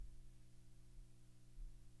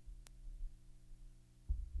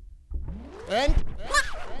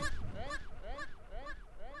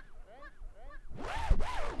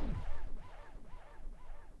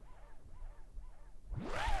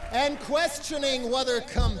And questioning whether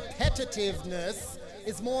competitiveness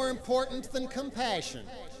is more important than compassion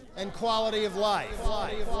and quality of life.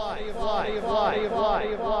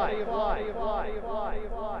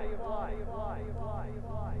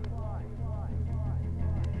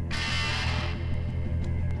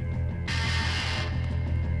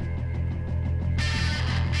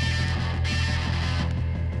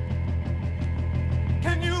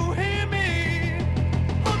 Can you hear me?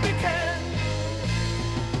 Hope you can.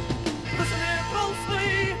 Listen here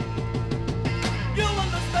closely. You'll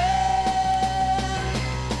understand.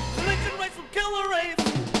 Selection rates from killer rates.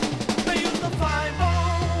 They use the 5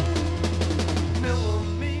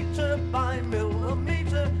 millimeter by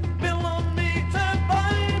millimeter, millimeter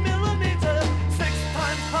by millimeter. 6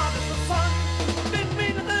 times harder than the sun. Didn't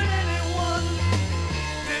mean to hurt anyone.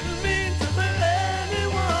 Didn't mean to hurt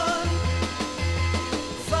anyone.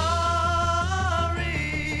 Sorry,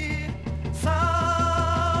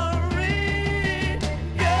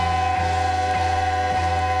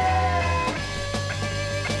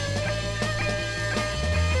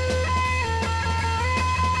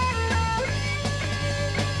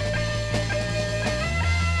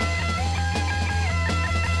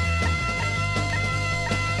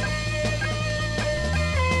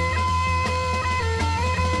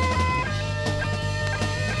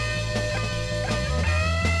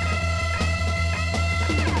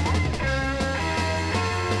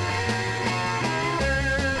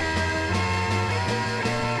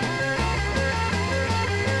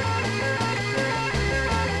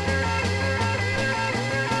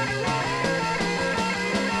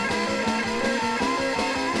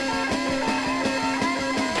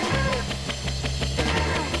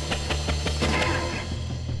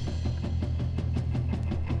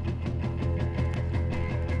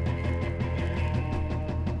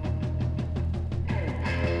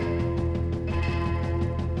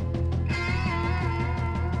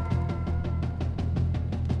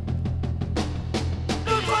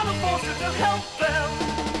 they're trying to force you to help them.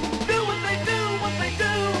 Do what they do, what they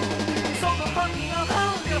do. So they're hunting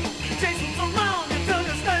around you, chasing around you till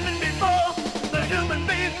you're standing before the human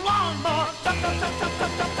being lawnmower. Chop, chop, chop, chop,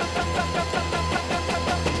 chop, chop, chop, chop, chop, chop, chop, chop, chop,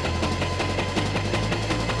 chop.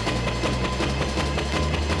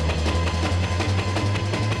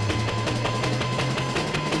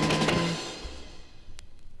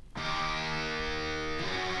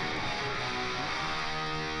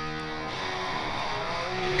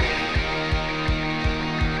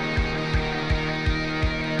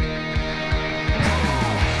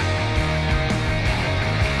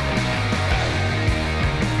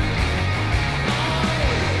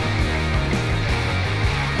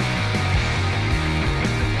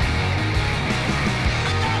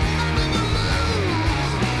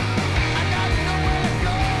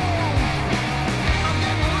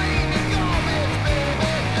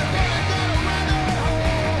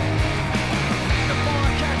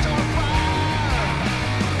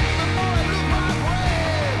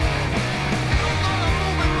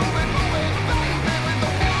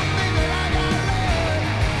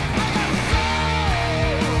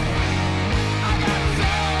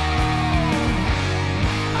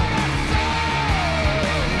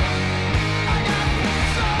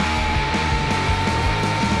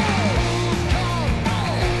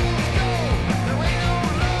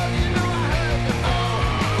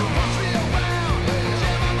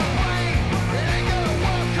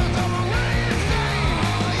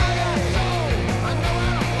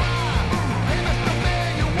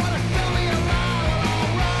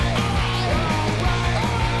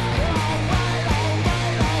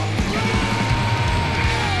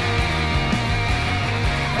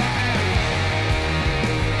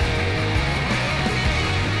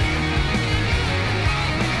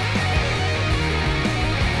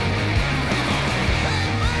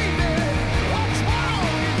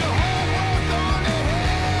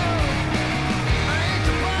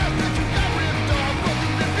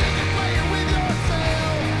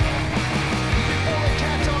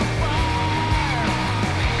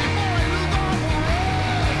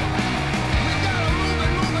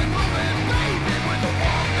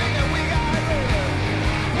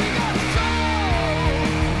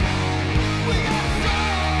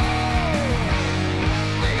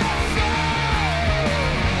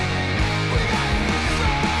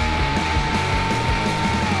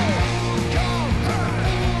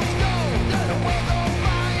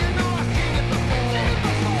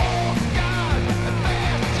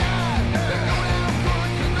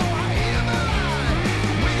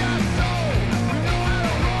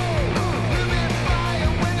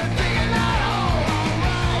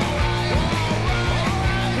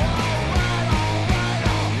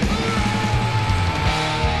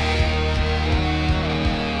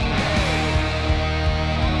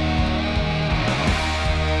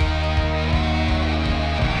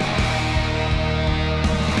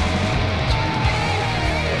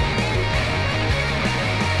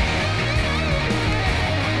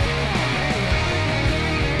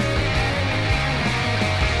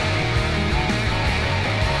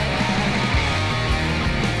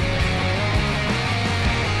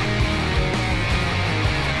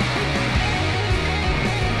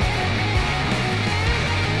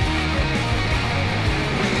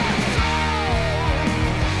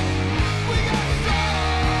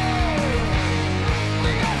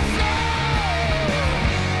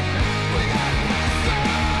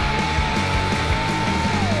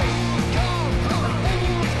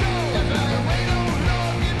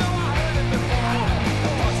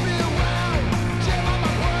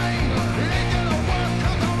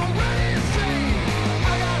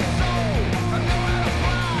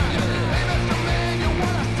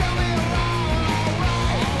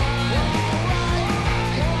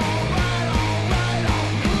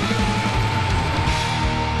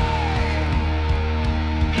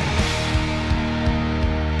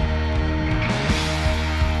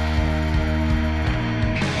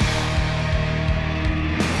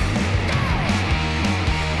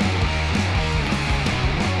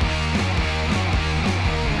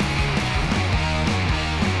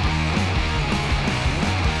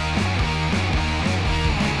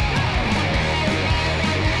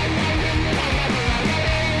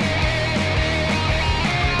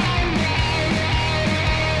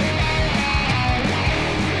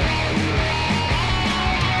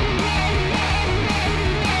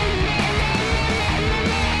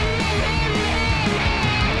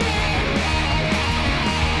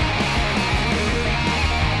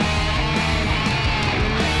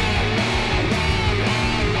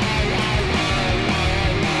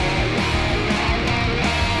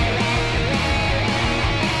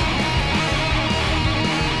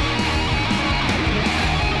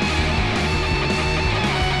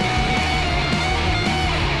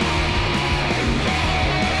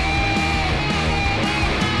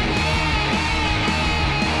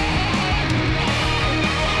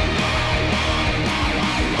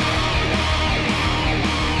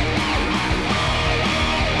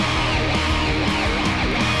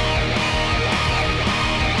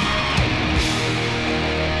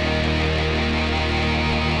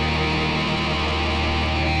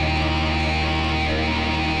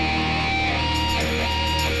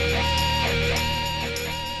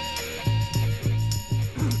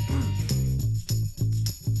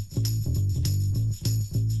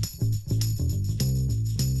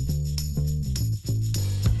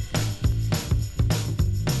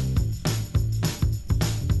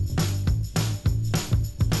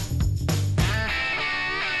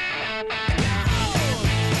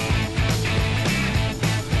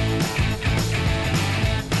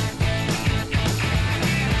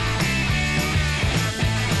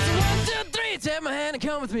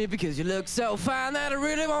 come with me because you look so fine that I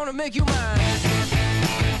really want to make you mine. I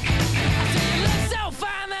said you look so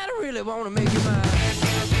fine that I really want to make you mine.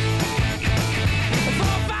 4,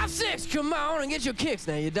 5, 6, come on and get your kicks.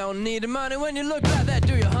 Now you don't need the money when you look like that,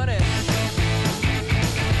 do you, honey?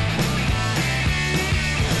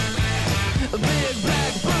 Big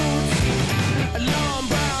black boots, long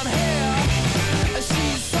brown hair.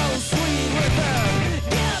 She's so sweet with her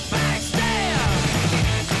get back stare.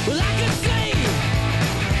 Well, I can see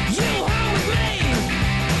you home with me,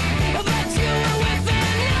 but you were with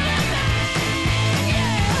another man.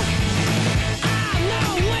 Yeah, I know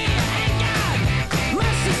we ain't got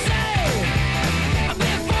much to say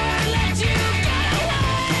before I let you get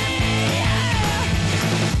away. Yeah.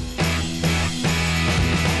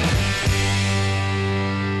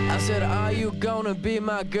 I said, are you gonna be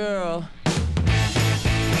my girl?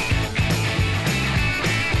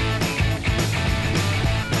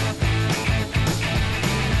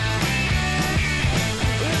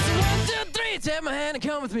 Take my hand and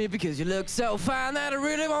come with me because you look so fine that I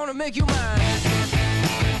really want to make you mine. I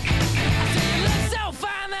said you look so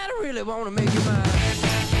fine that I really want to make you mine.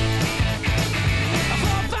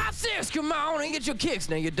 4, 5, 6, come on and get your kicks.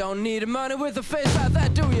 Now you don't need the money with a face like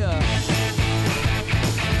that, do ya?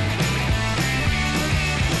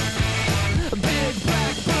 Big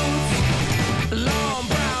black boots, long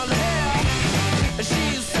brown hair.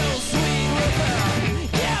 She's so sweet with her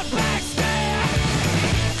get back stare.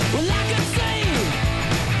 Well, I can see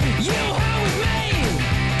you home with me,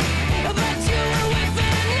 but you were with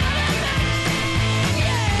another man.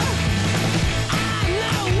 Yeah, I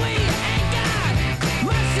know we ain't got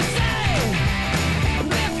much to say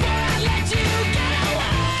before I let you get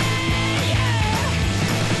away. Yeah.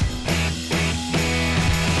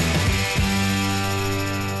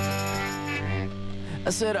 I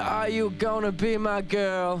said, are you gonna be my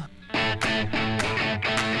girl?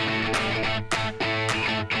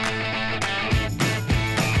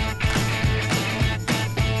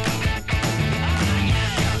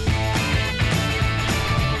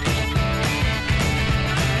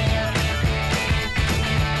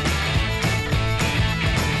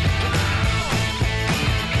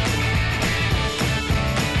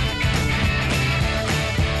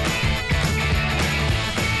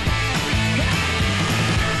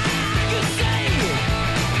 You say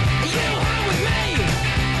you home with me,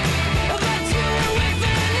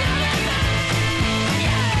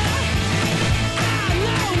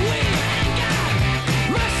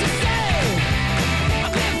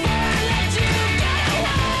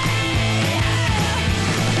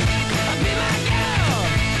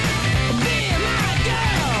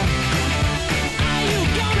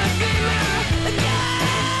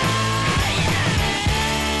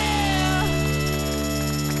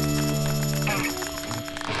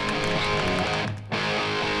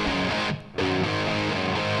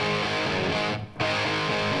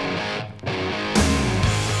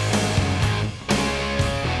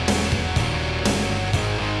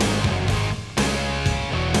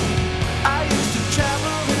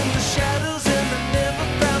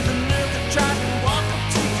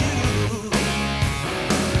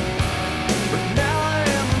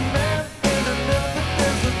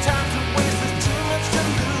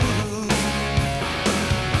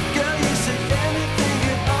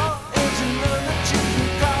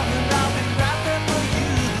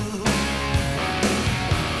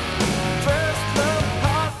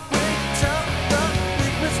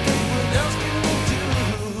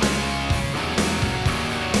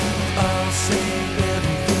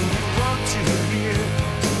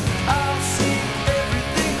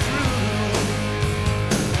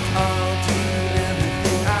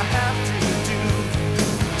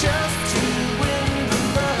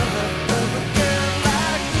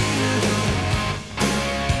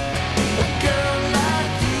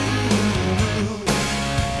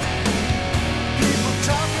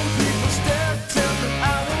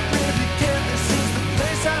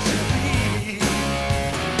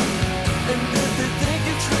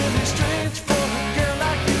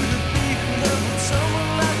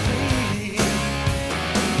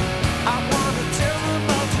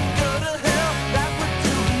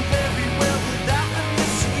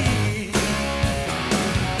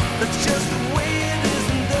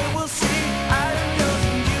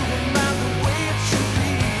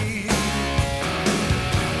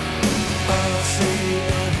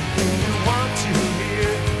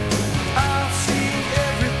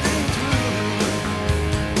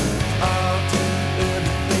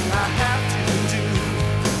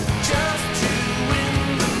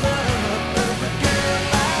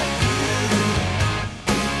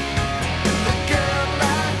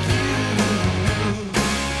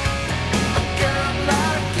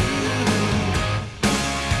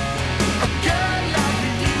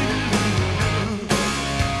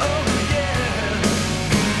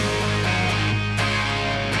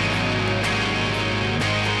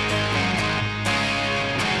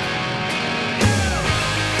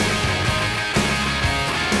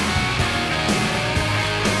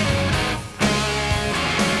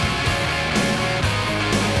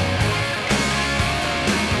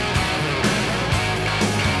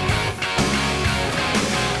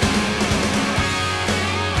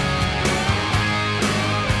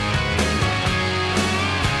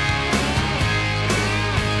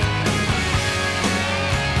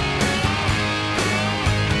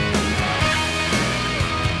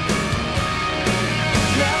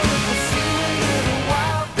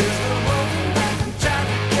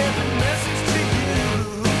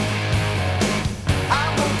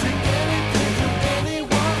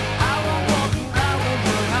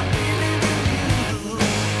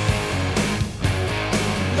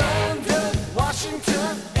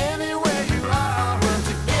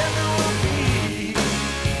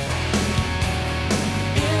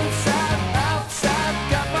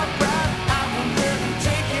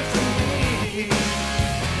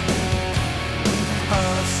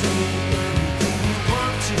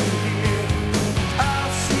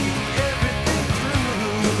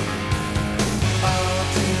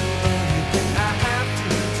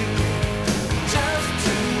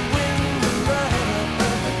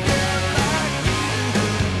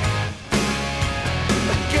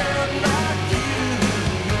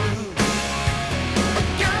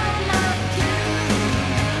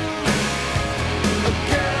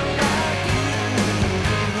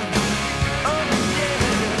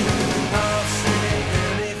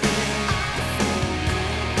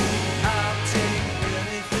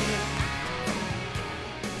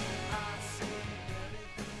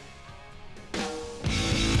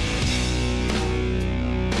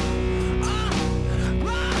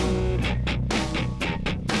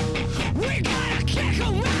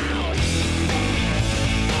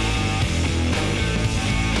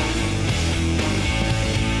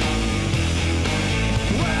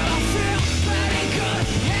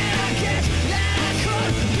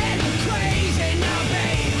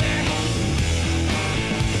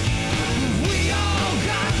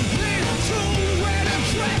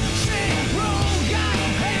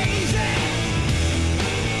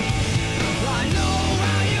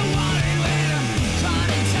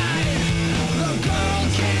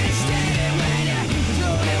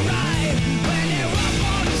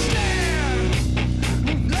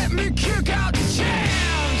 me kick out the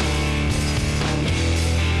jams.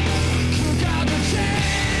 Kick out the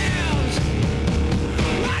jams.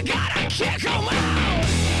 I gotta kick 'em out.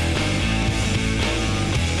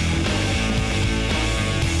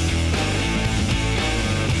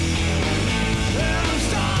 And I'm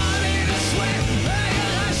starting to sweat.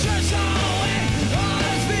 And I should show it. All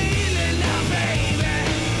this feeling now, baby.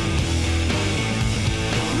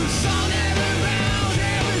 The song never bounds,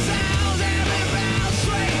 it resounds, every bounce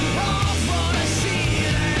straight off for the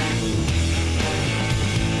ceiling.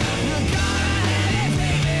 You gotta have it,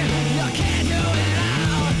 baby. You can't do it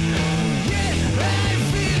out. Get that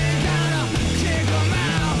feeling, gotta kick 'em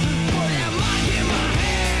out. Put that mic in my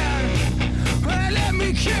hand and let me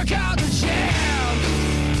kick out the jams.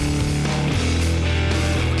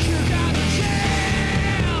 Kick out the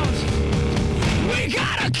jams. We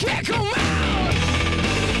gotta kick 'em out.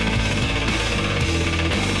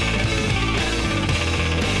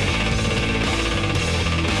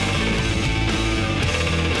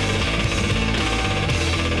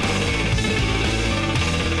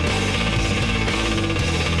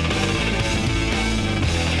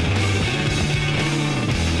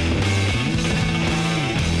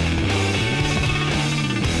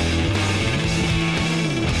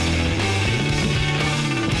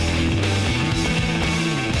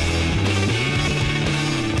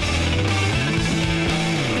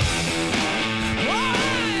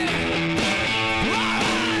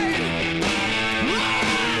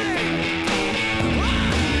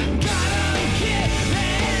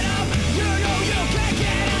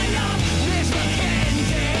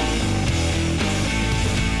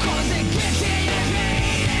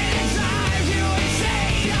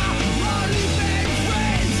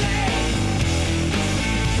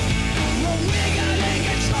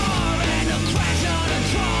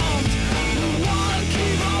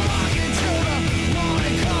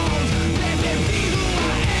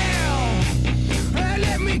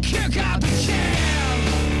 Kick out the jams.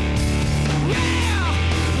 Yeah,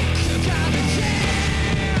 kick out the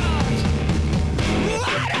jams. I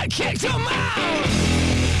done kicked 'em out.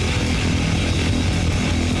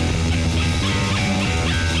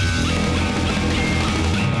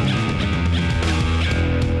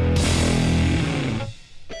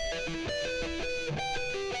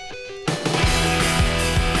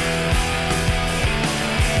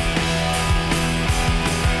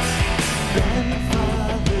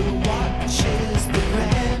 Grandfather watches the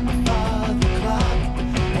grandfather clock,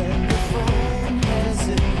 and the phone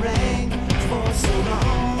hasn't rang for so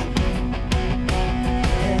long,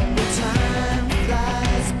 and the time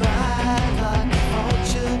flies by like a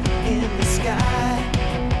vulture in the sky.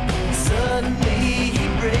 Suddenly he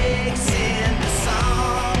breaks into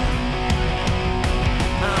song.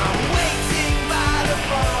 I'm waiting by the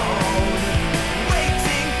phone,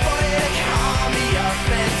 waiting for you to call me up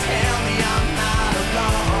and tell me I'm not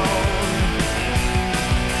alone.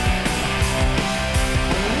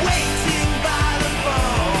 Waiting by the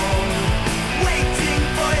phone, waiting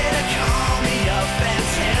for you to call me up and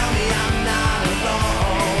tell me I'm not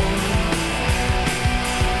alone.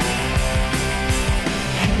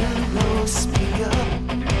 Hello, speak up.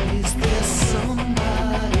 Is there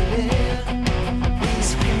somebody there?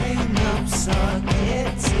 These hang-ups are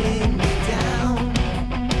getting me down.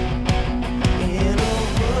 In a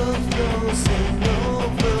world closing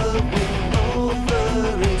over with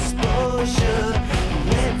overexposure,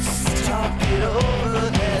 let's talk it over.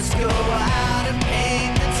 Let's go out and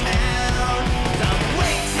paint the town. I'm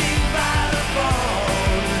waiting by the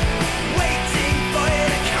phone, waiting for you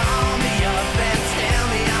to call me up and tell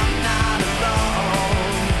me I'm not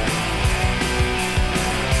alone.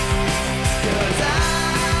 'Cause I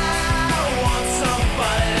want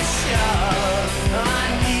somebody to shove. I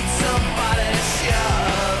need somebody to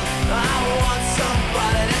shove. I want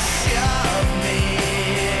somebody to shove me.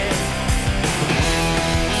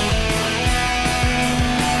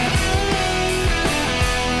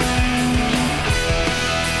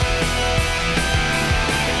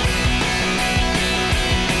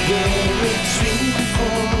 You're a treat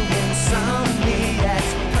for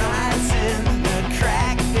insomniacs, prizing the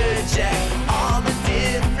cracker jack. All the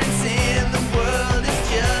difference in the world is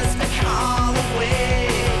just a call away.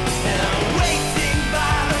 And I'm waiting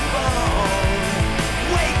by the phone,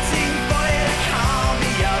 waiting for you to call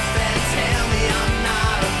me up and tell me I'm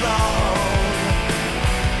not alone.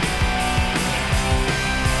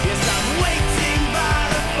 Yes, I'm waiting by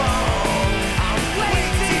the phone, I'm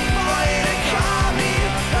waiting for you to call me,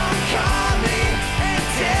 call me.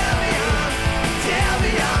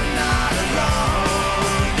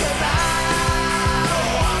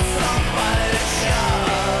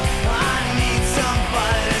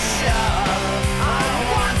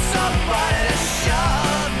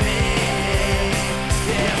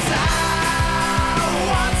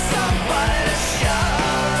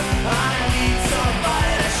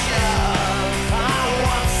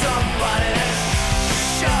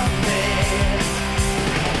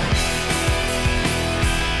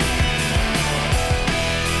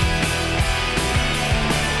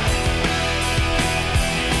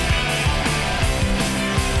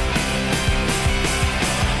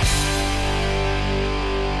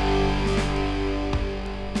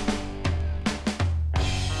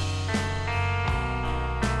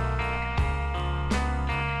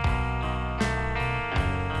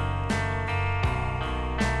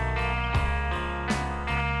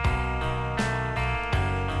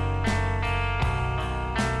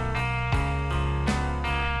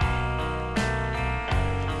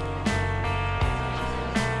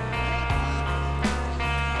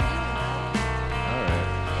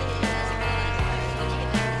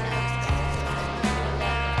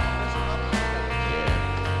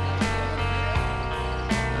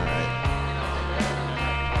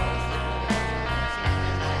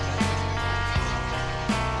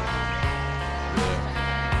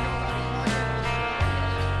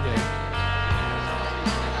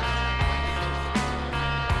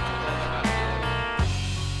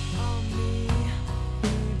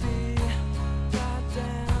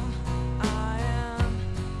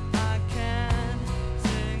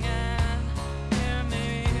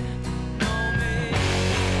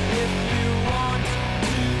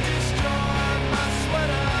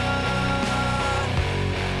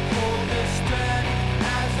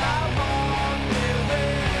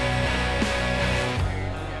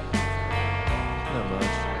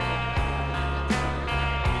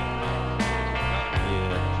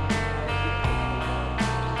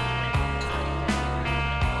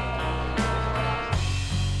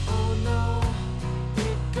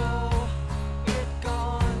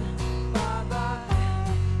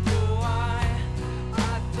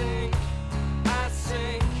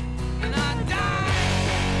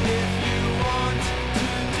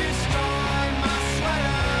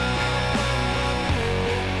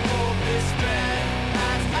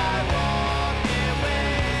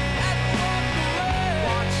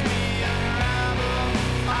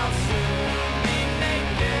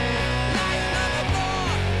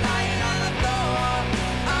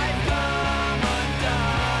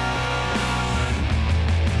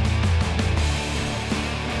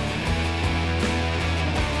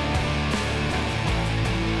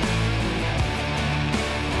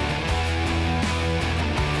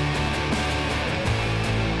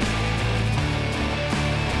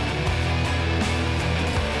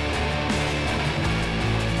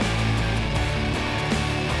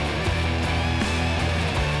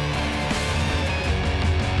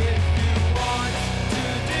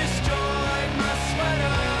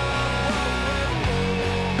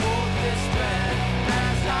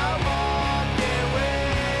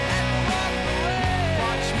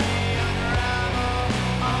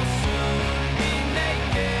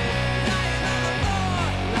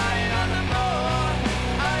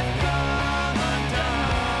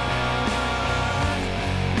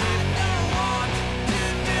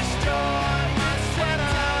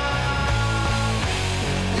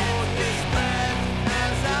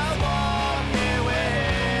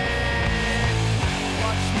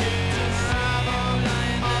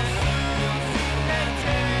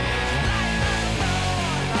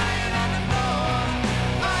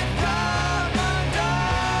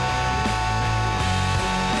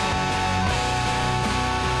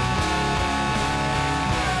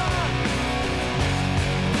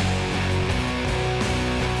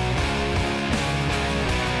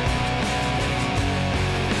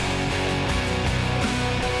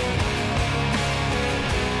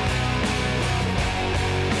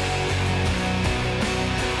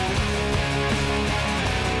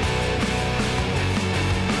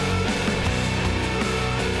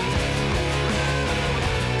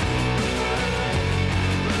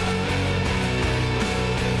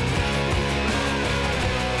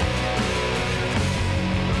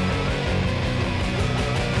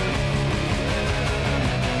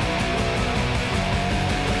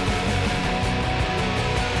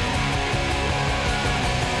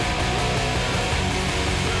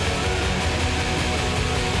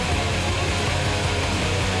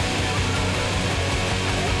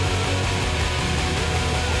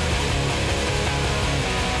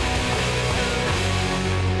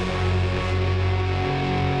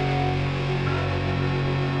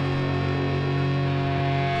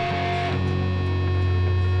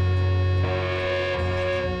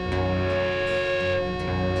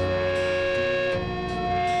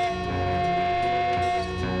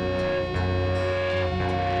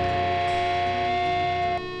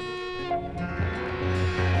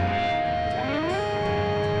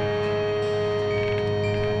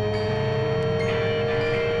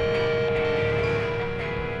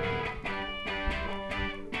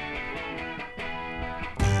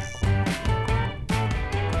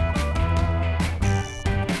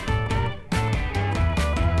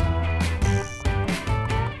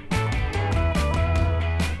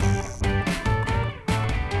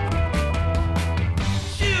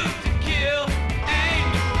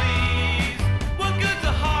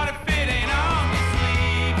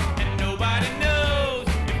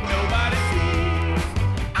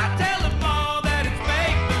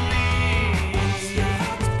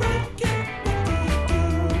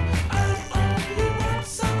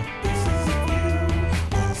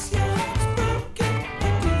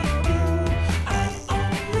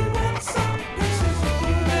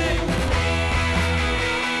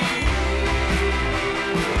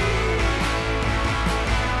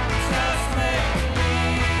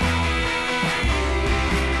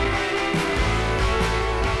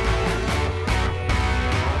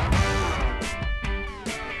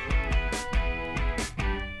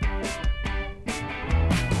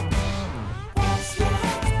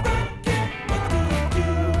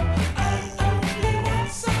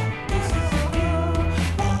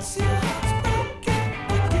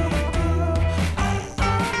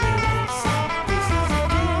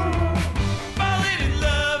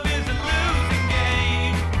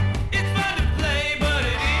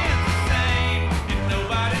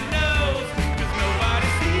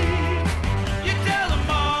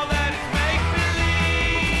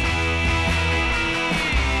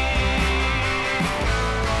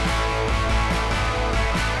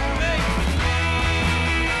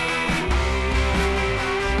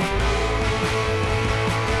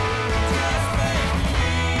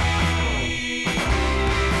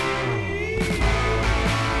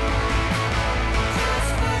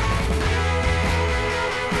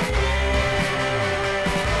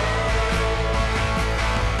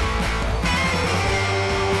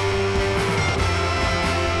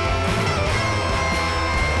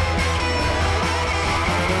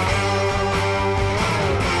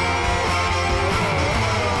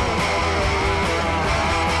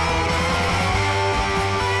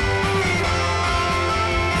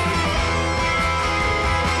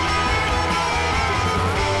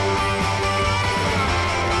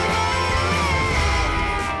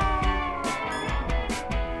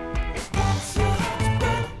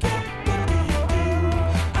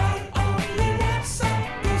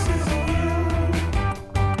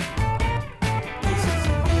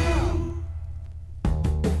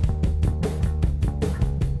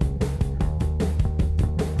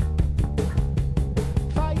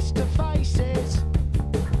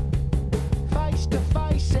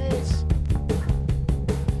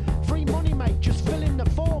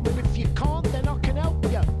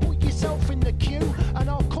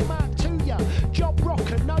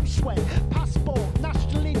 sweat, passport,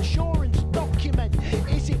 national insurance document.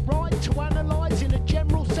 Is it right to analyse in a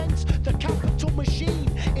general sense the capital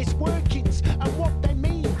machine, its workings and what they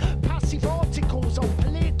mean? Passive articles on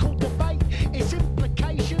political debate, its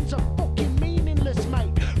implications are fucking meaningless,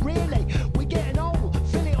 mate. Really, we're getting old,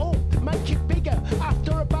 fill it up, make it bigger.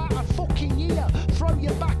 After about a fucking year, throw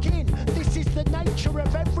you back in. This is the nature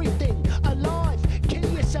of everything alive. Kill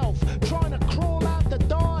yourself, trying to crawl out the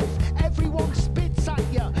dive. Everyone spits at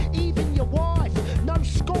you, even your wife. No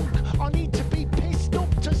skunk, I need to be pissed up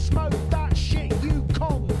to smoke that shit, you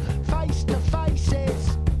cunt. Face to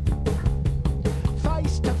faces,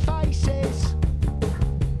 face to faces,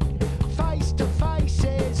 face to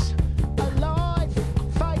faces, alive,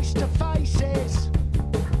 face to faces.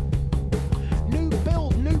 New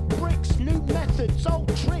build, new bricks, new methods,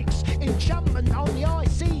 old tricks, enchantment on the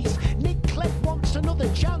ICs. Nick Clegg wants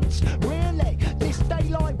another chance. Really, this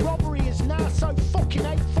daylight robbery is now so fucking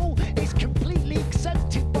hateful. It's completely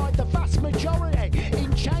accepted by the vast majority.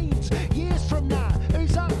 In chains, years from now,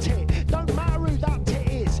 who's that tit? Don't matter who that tit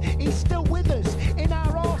is. He's still with us, in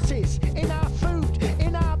our arses, in our food,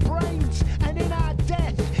 in our brains, and in our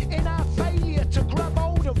death, in our failure to grab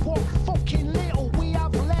hold of what fucking little we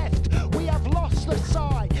have left. We have lost the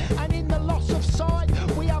sight, and in the loss of sight,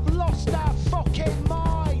 we have lost our fucking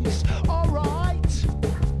minds. Alright?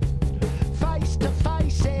 Face to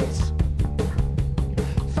faces,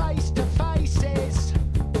 face to faces,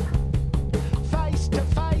 face to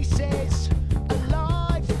faces,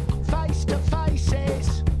 alive, face to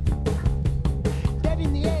faces. Dead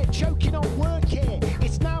in the air, choking on work here.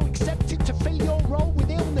 It's now accepted to fill your role with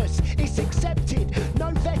illness. It's accepted,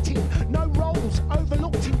 no vetting, no roles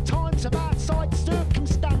overlooked in times of outside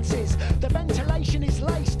circumstances. The ventilation is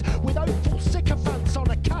laced with hopeful sycophants on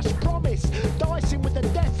a cash promise, dicing with the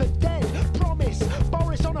death of dead. Promise,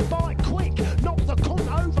 Boris on a bike, quick, knock the cunt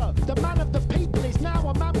over. The man of the people is now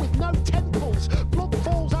a man with no temples. Blood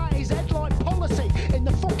falls out his head like policy in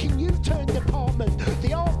the fucking U-turn department.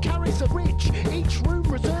 The art carries the rich, each room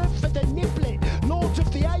reserved for the niblet. Lords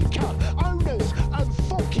of the acre, owners and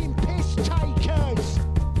fucking piss takers.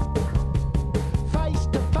 Face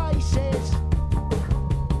to faces,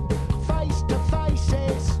 face to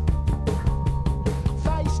faces,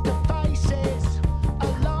 face to faces,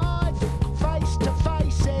 alive, face to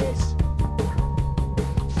faces,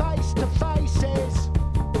 face to faces,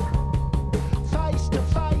 face to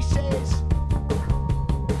faces,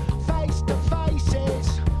 face to faces,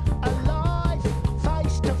 alive,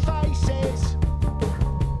 face to faces.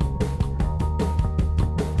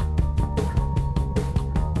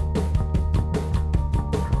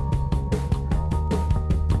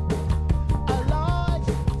 Alive,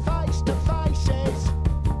 face to faces.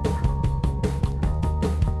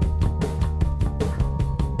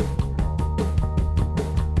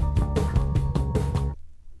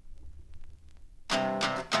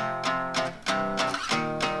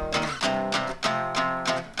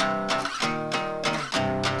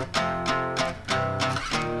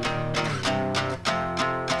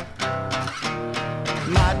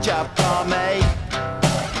 My job for me,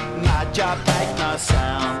 my job make no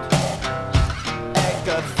sound.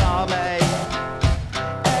 Echo for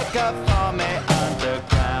me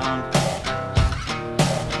underground.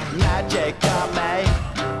 Magic got me,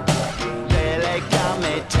 really got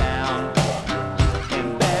me down. In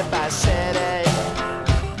Bed by City,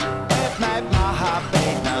 it made my heart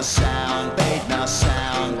beat no sound, beat no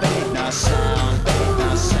sound, beat no sound, beat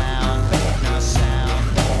no sound, beat no sound,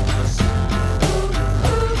 beat no sound.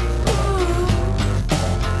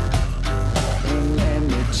 Let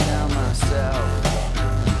me tell myself,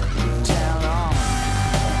 down on.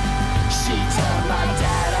 She turned my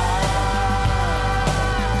dad on.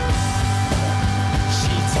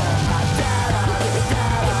 She turned my dad on,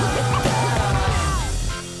 dad on, dad on.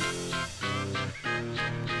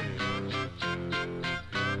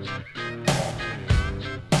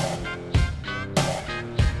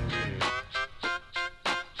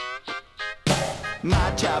 My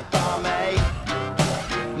job for me,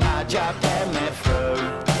 my job get me through.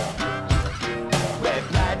 With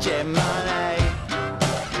magic money,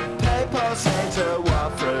 people seem to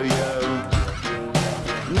walk through you.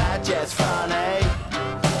 Magic's funny,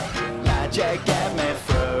 magic get me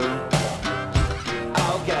through.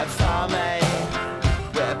 I'll get for me,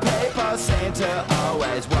 where people seem to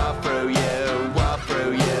always walk through you, walk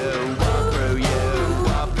through you, walk through you,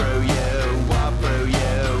 walk through you, walk through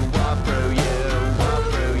you, walk through you, walk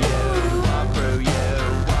through you, walk through you,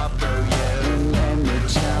 walk through you. Let me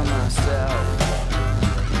tell myself,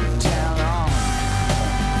 down on.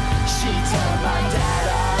 She turned my dad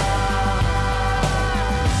on.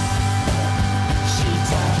 She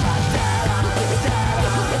turned my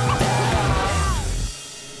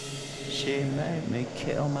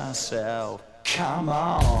myself, come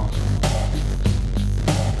on.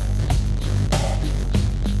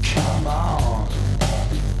 Come on.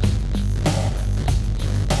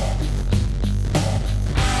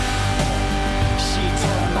 She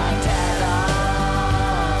turned my dad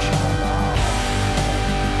on. Come on.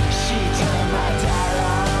 She turned my dad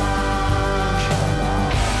on. Come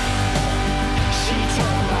on. She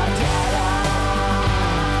turned my dad on.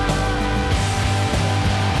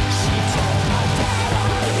 She turned my dad on.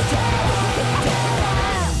 Dad on. Dad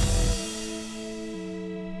on.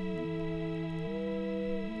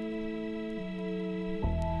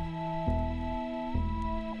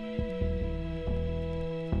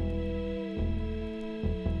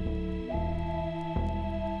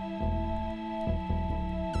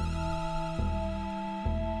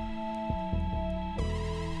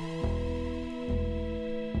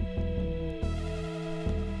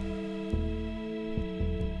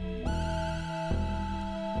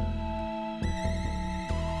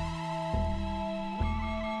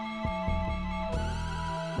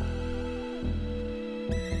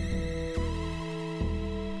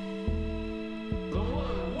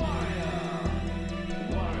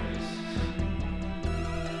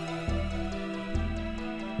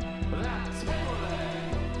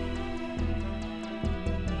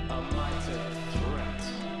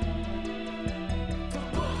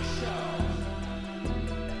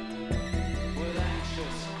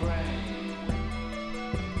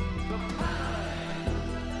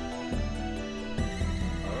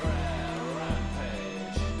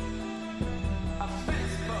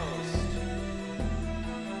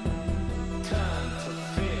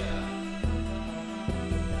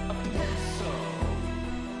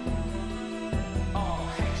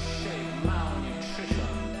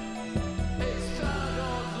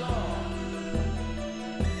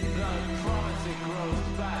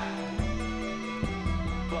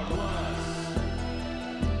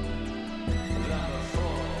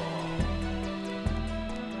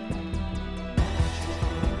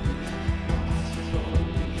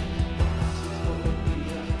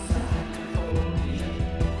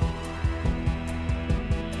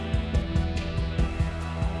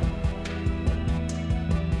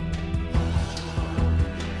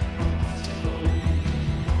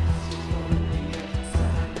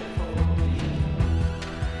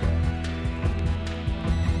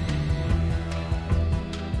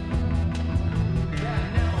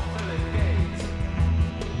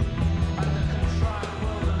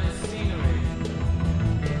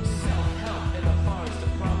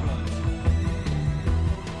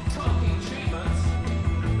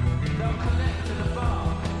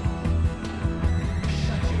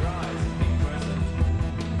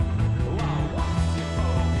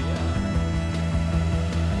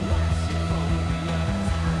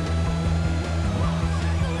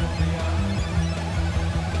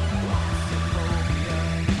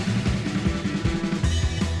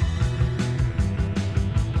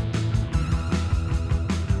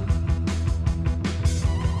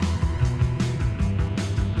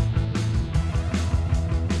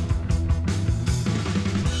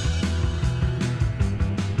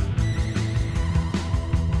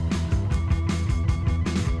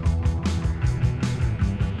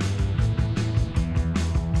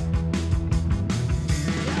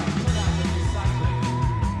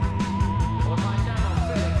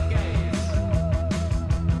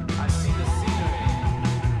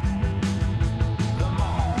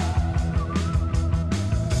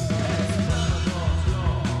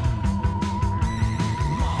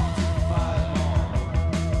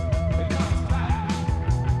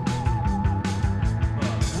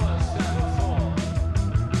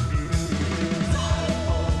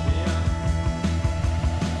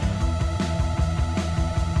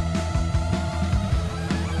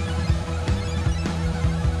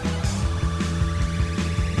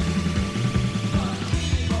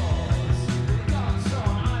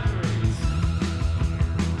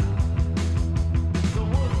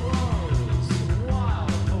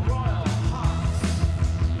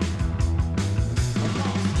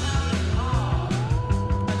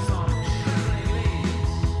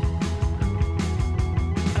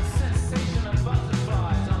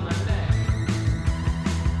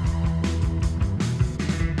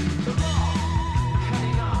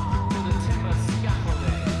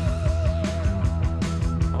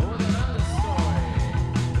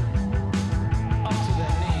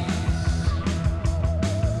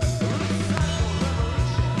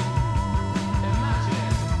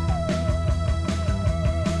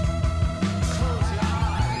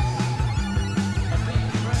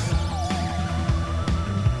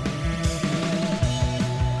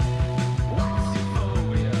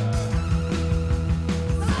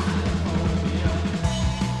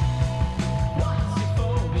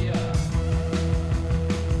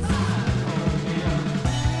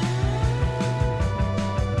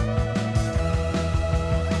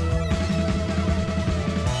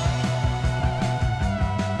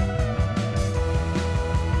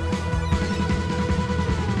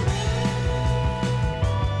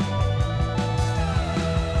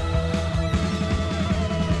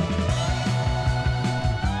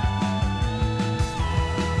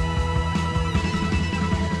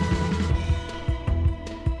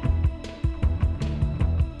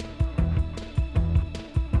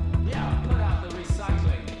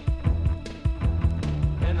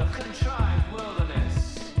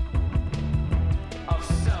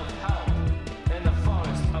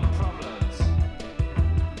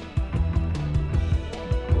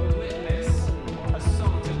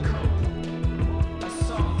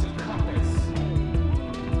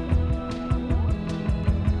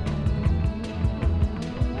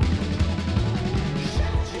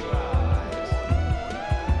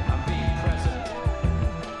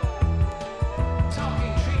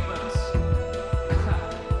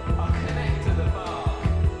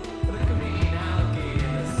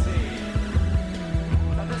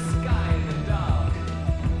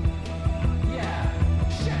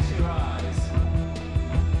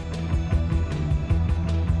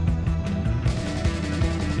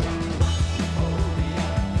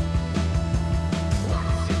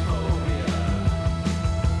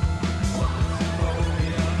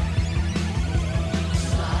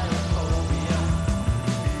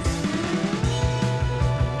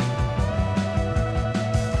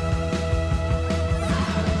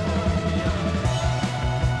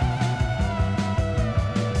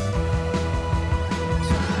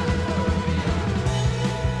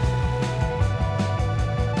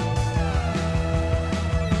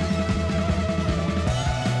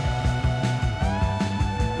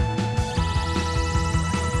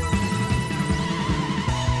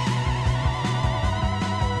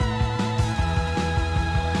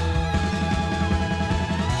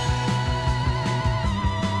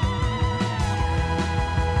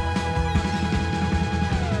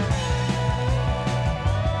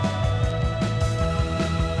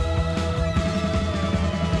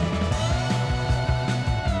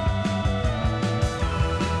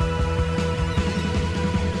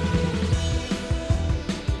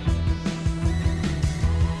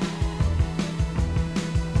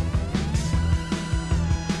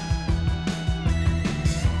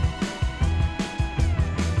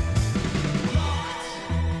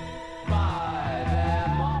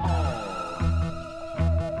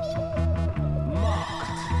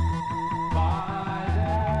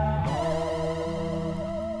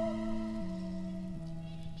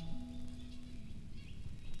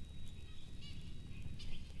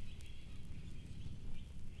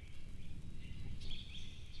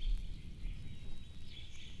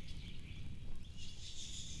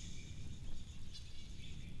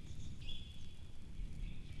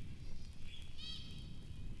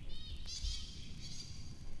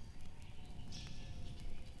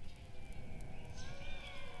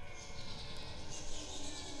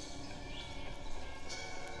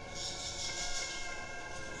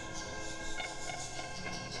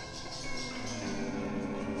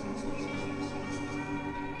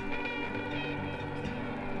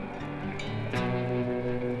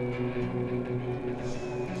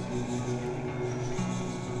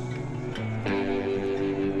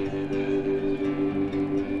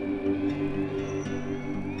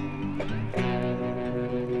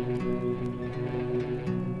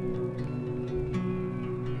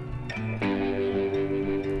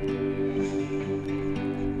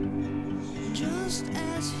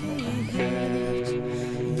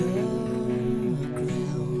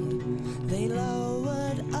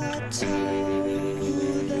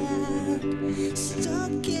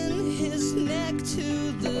 stuck in his neck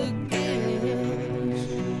to the gills.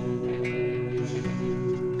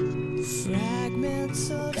 Fragments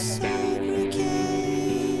of segregate.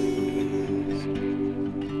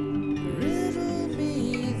 Riddle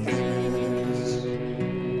me this.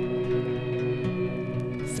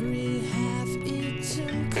 3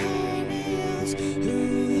 half-eaten carnias who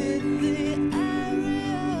in the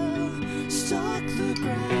area stalk the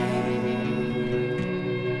ground.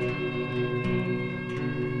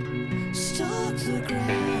 Stalk the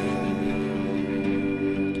ground.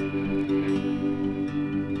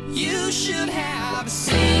 You should have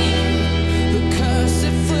seen the curse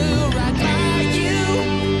that flew right by you.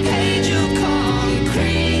 Page of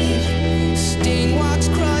concrete, sting walks,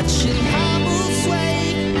 crutch and hobble sway.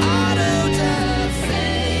 Auto da fe,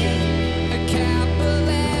 a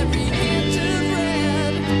capillary hint of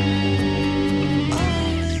red.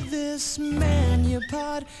 Only this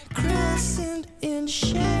manupod crescent in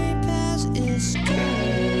shape has escaped.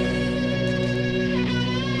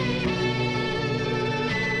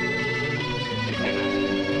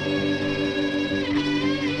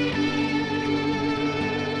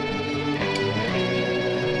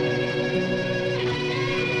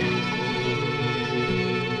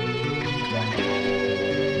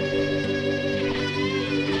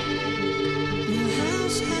 The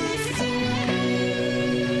house half the way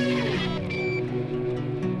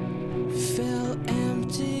fell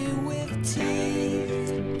empty with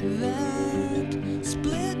teeth that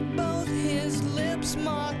split both his lips.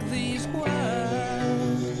 Mark these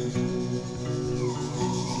words.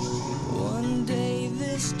 One day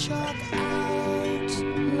this chalk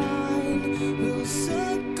outline will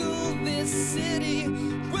circle this city.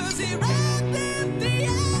 Was he wrapped in the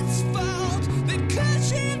asphalt that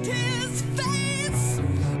cushioned his face?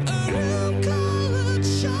 A room-colored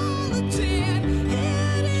charlatan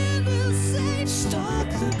hid in the safe. Stalk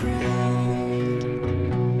the ground.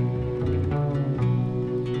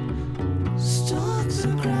 Stalk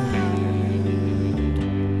the ground.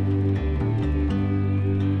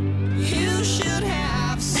 You should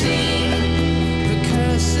have seen the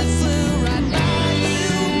curse that flew right by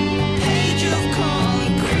you. Page of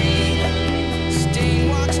concrete, stain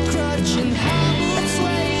walks, crutch and hobble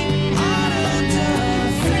sway. Auto da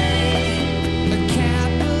fe, a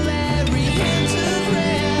capillary hint of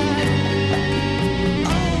red.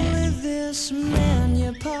 Only this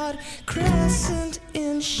manupod crescent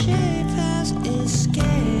in shape has escaped.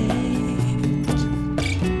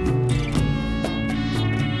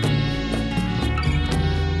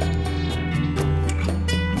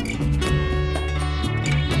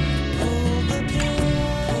 Pull the pin,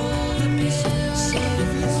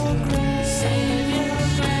 save your grace, save your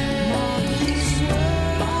grace. Mark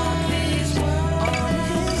these words on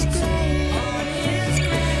his grave, on his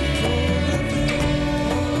grave.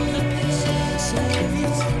 Pull the pin, save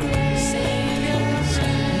your grace, save your grace.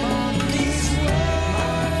 Mark these words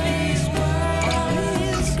on his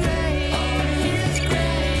grave, on his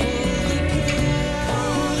grave.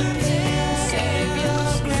 Pull the pin, save your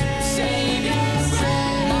grace, save your grace.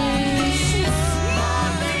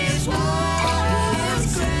 Mark these words on his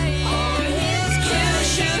grave, on his grave. You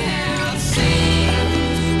should have seen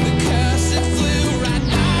the curse that flew right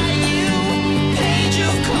by you. Page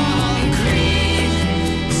of concrete,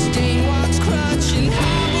 stain walks, crutch and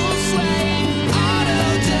hobble sway. Auto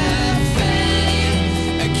da fe,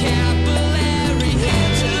 a capillary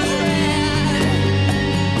hint of red.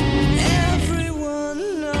 Everyone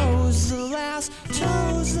knows the last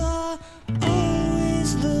toes are always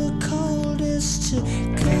the coldest to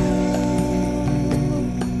go.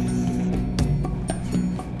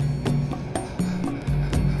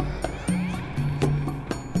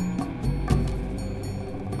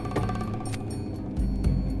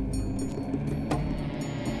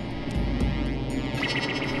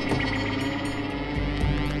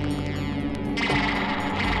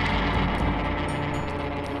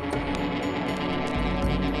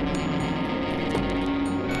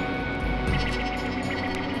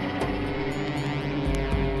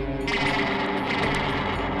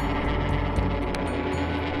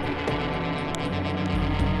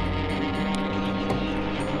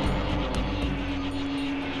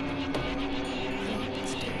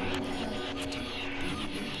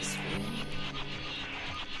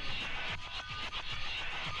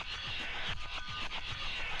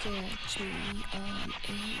 Catch me on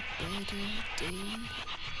a better day.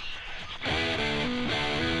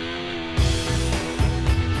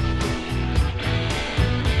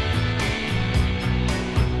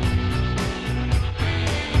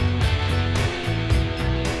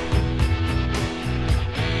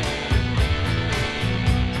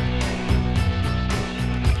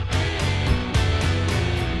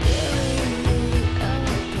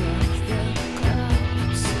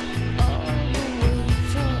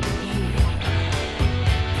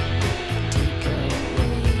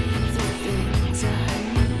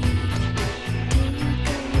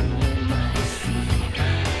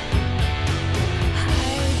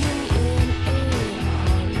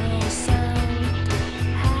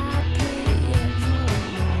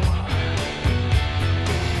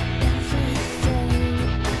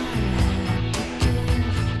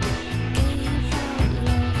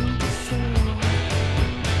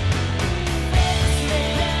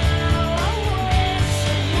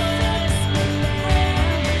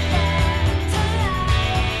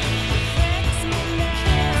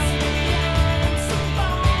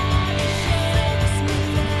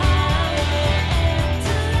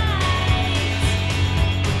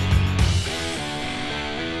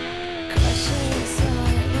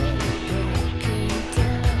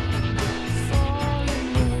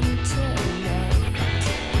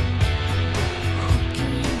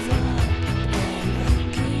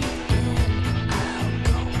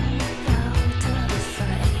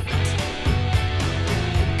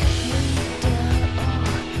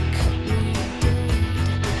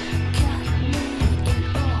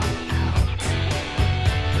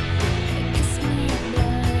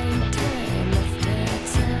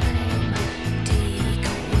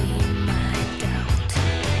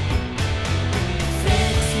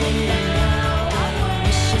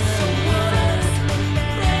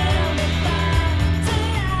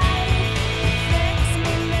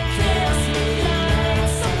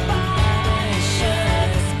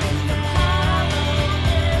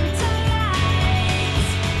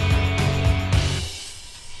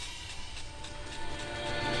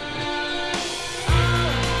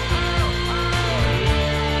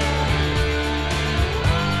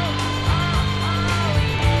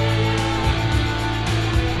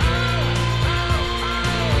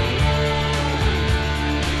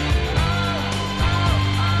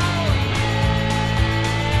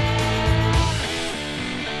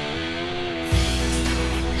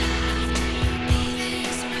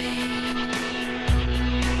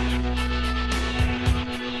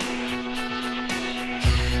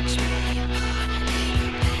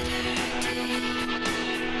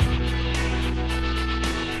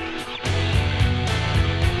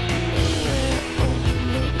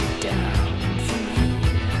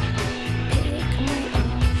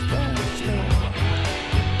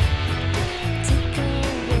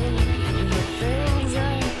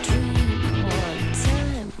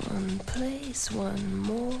 please one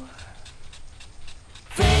more.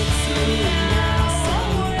 Fix me now,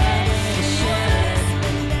 somebody should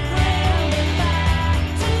bring me back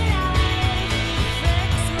to life.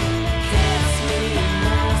 Fix me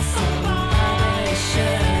now, somebody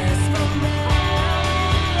should from hell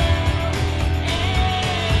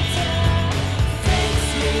enter. Fix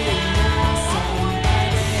me now,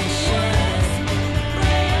 somebody should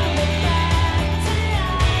bring me back to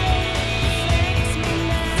life.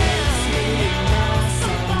 Fix me now,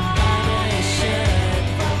 somebody.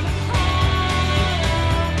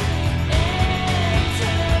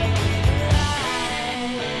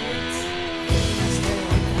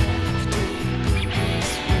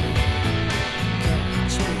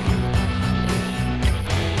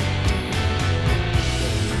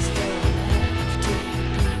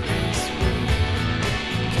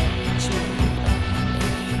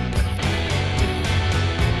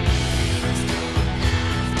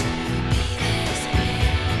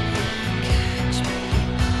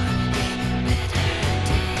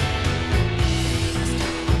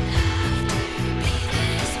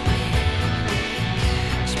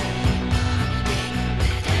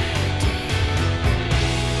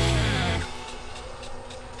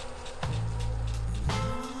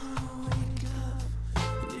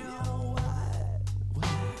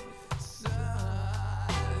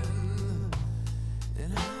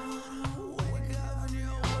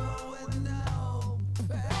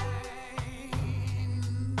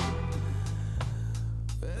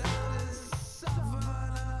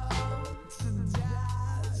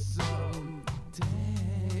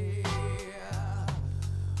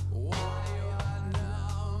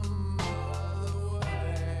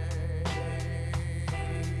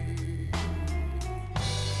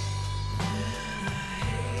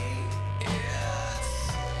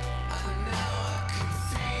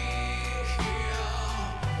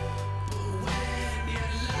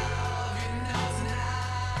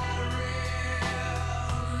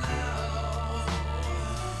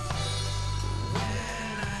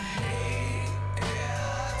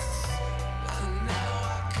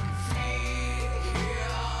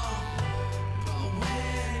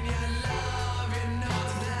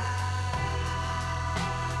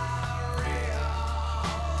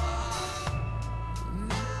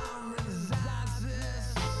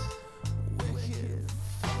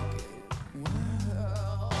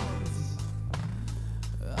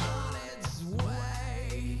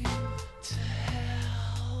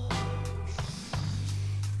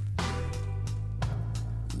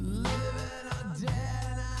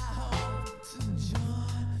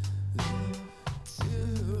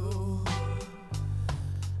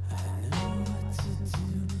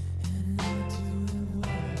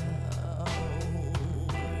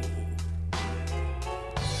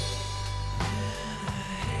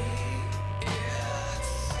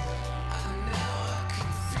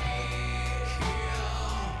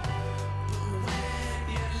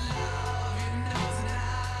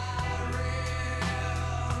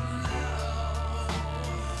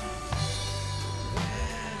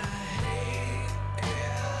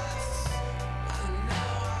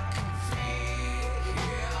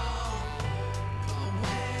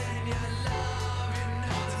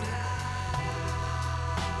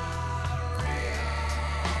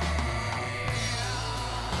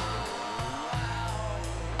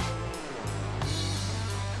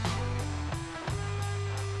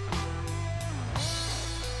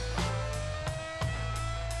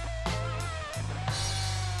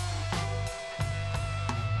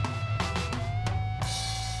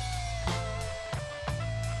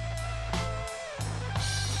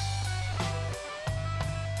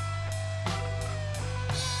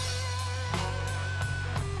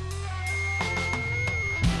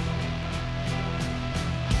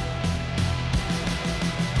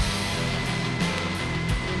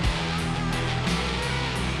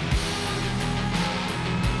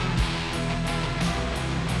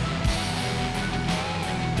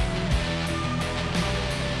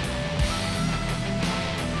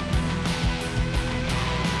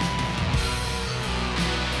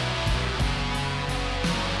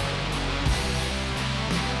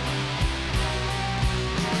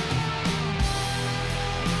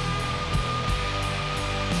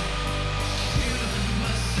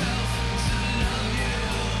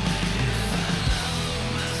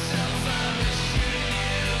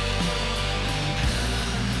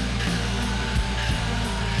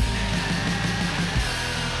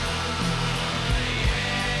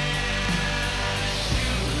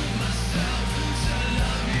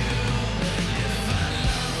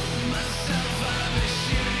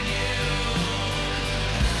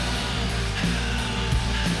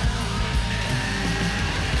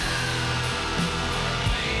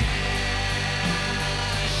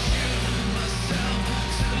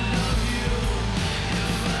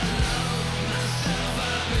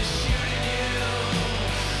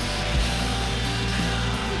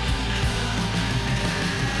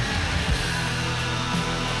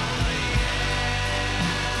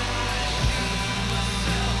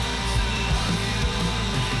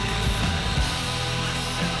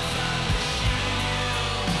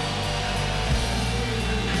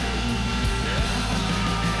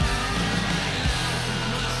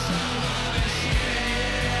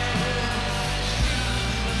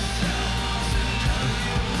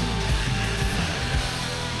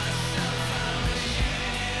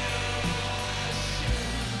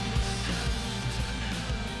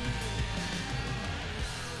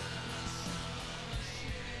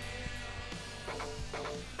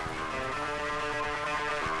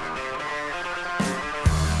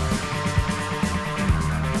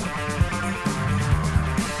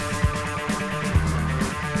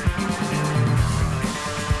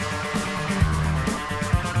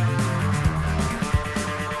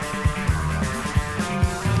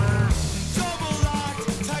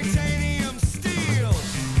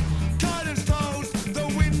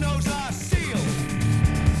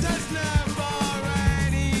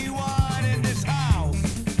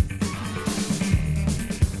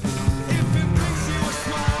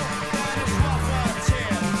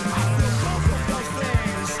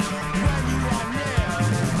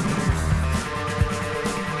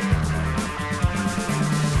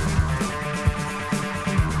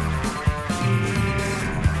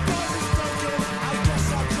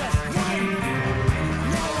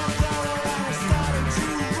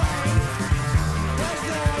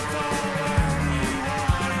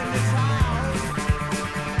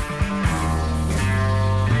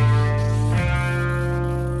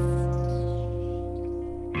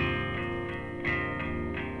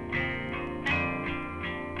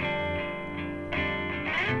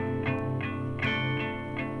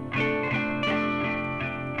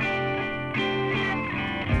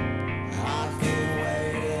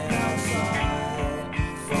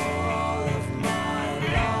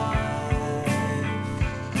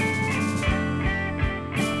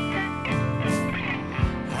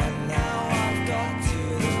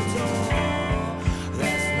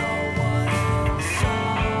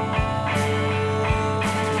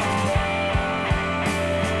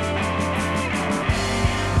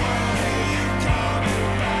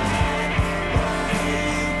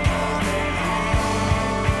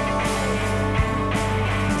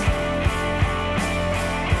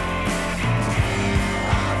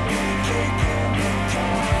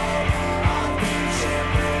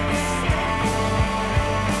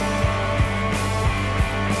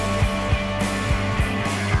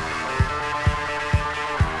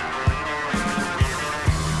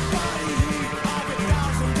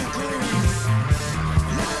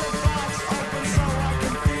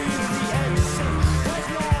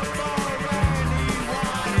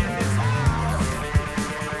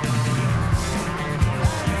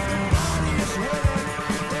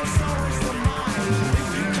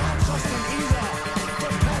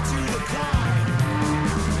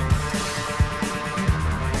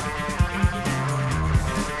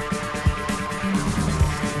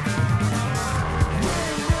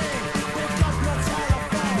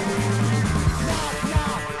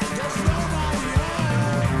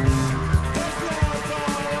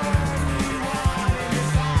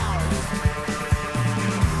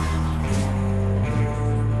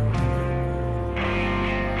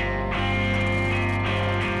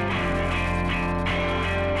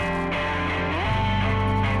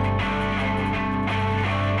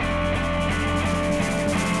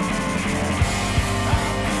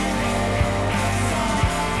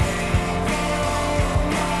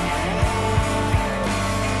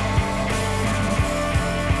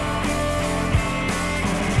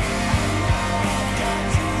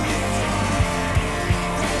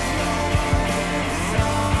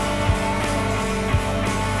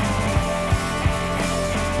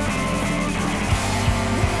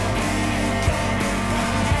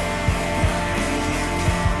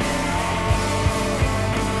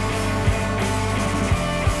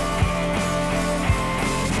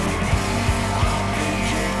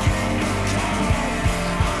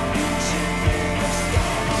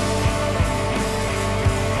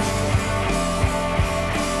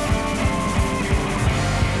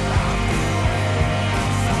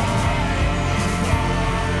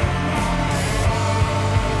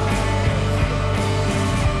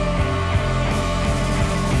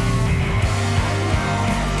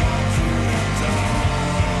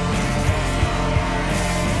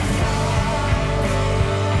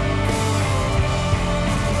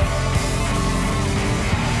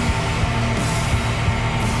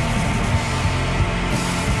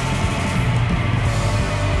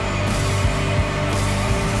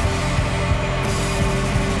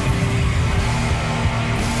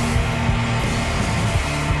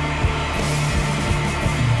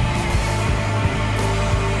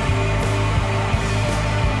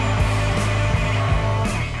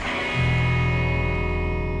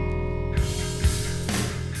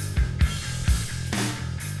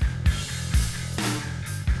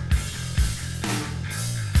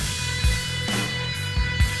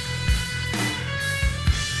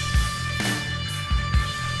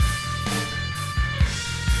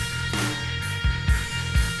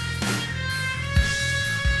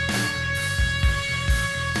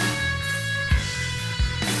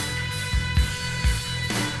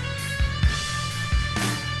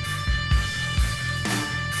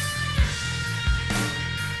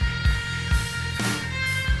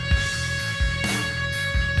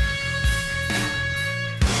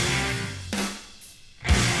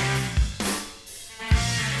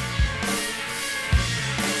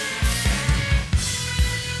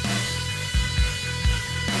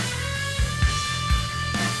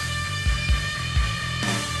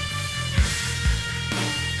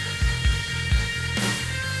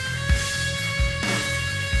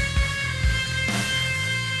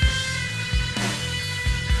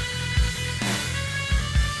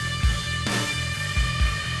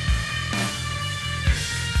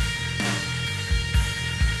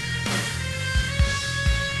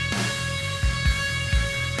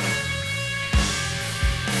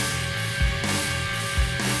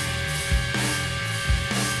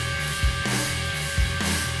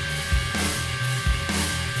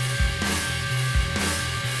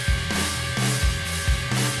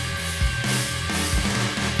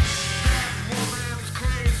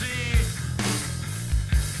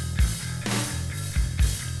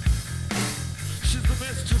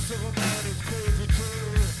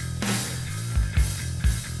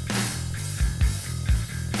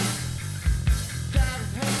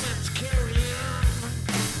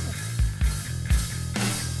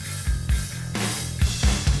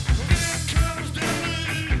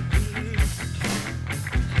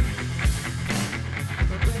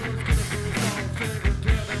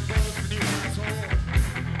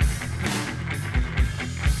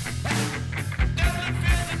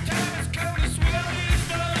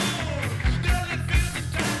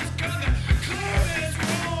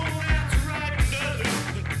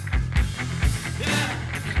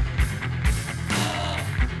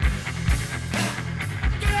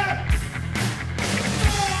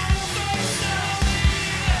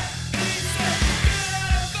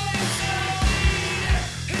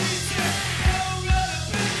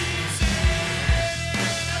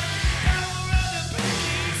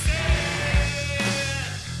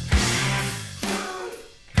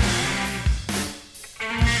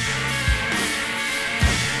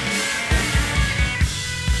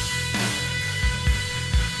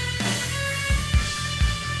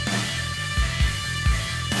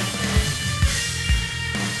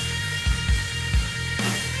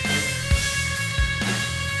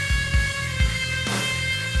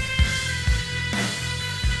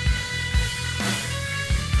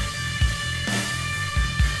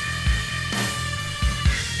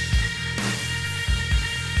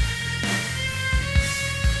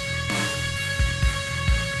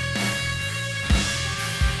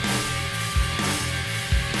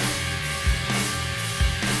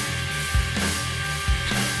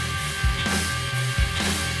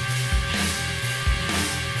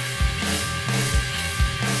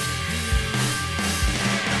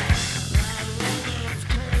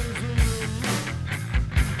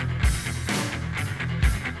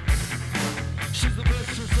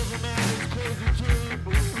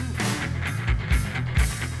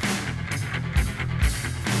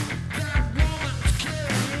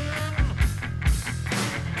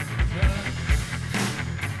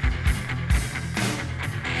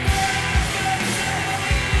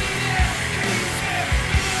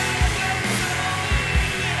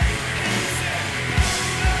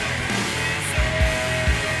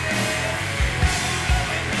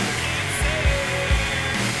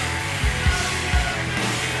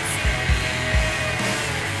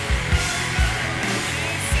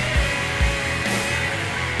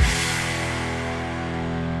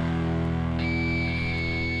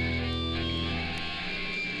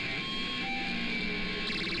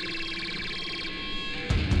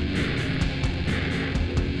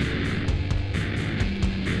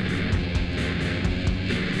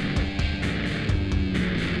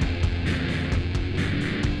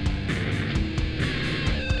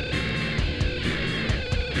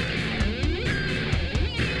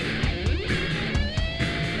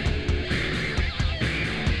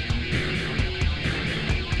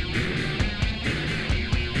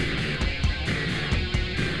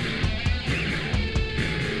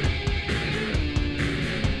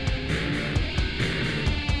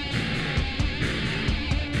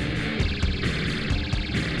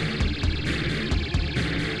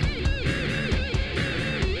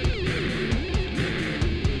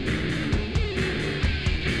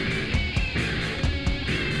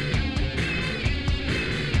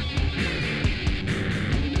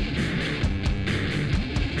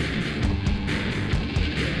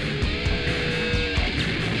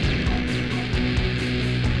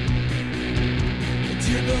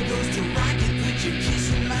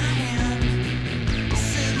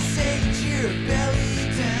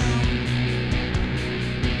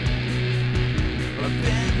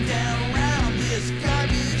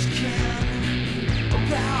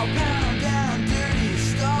 pound down dirty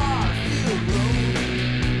Starfield Road.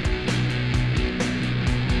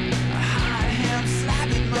 High ham,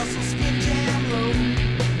 slapping muscle, skin jam low.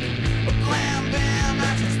 A blam bam, I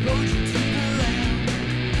transport you to the land.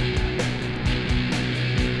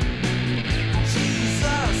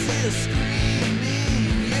 Jesus is screaming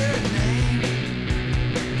your name.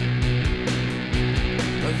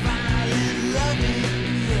 A violent loving,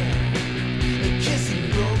 yeah. A kissing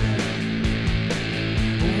broken.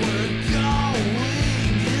 We're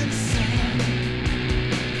going insane.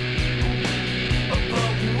 But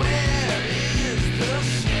where is the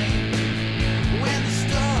shame when the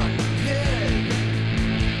star pig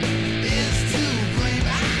is to blame?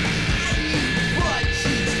 What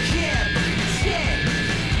you can't pretend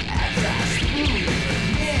as I screw your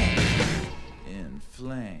neck in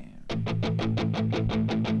flame.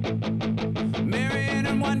 Marion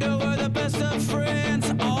and Wanda were the best of friends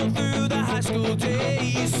all through the high school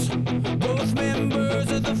days. Both members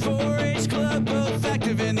of the 4-H club, both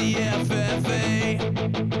active in the FFA.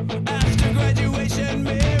 After graduation,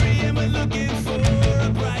 Marion was looking for a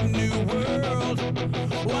bright new world.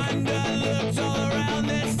 Wanda looked all around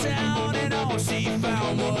this town, and all she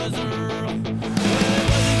found was Earl. Well, it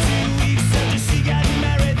wasn't 2 weeks after she got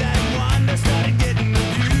married that Wanda started getting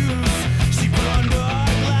abused. She put on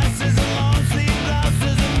dark glasses and long sleeve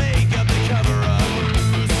blouses and makeup to cover up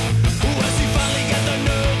bruise. Well, she finally got the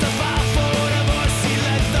nerve to file for divorce. She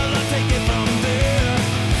let the law take it from there.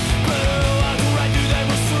 Put her walk right through that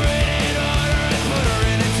restraining order and put her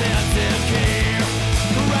in intensive care.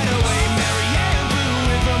 Right away, Marianne flew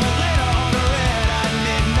in from Atlanta on her red-eye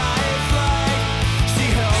midnight flight. She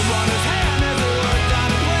held Wanda's hand as they worked on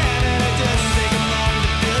a plan, and it didn't take them long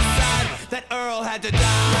to decide that Earl had to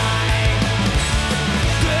die.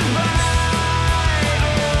 Goodbye,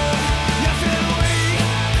 Earl. You feel weak.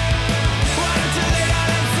 Why don't you lay down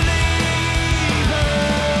and sleep,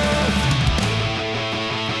 Earl?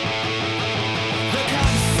 The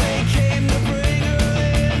cops, they came to bring her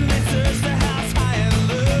in. They searched the house high and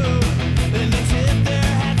low. Then they tipped their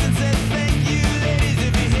hats and said, "Thank you, ladies.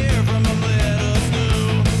 If you hear from them, let us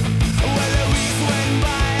know." Well, the weeks went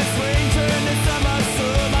by and spring turned to summer, so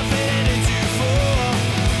my faded into fall.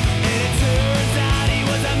 And it turns out he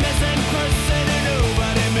was a missing person and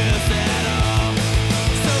nobody missed at all.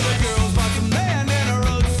 So the girls bought some land in a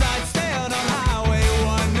roadside stand on Highway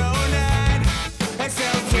 109.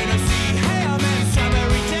 Excel Tennessee ham and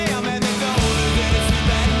strawberry jam, and they told her that it's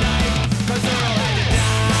that night, 'cause Earl had to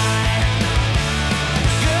die.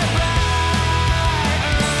 Goodbye,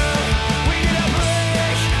 Earl. We need a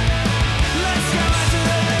break. Let's go out to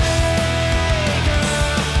the lake,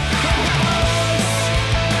 Earl.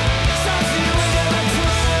 Stop the window and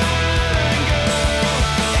turn, girl.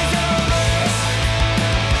 Is it a race?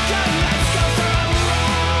 Come, let's go for a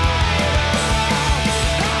ride, Earl.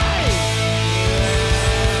 Hey!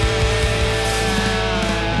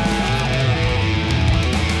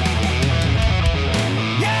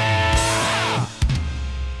 Yeah!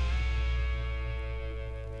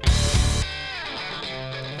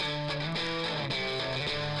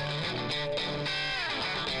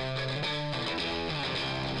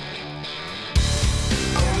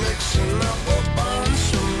 I'm mixing up a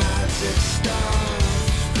bunch of magic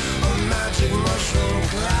stars, a magic mushroom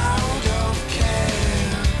cloud of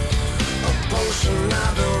care, a potion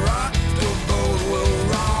out of rock, the boat will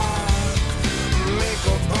rock, make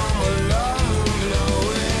a bomb of love, blow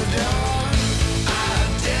it up. I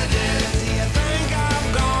did it. Do you think I've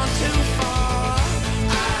gone too far?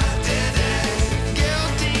 I did it.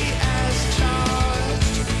 Guilty as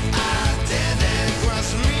charged. I did it. Cross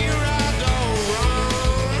me right or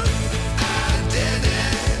wrong. I did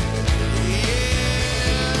it.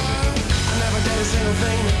 Yeah. I never did a single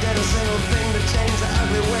thing to change the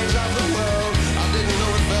ugly ways of the world. I didn't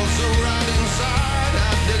know it felt so right inside.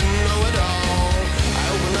 I didn't know it all. I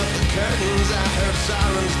opened up the curtains, I heard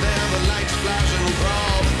sirens there, the lights flash and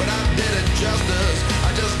crawl. But I did it justice, I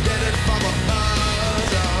just did it for the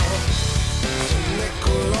buzz. It's a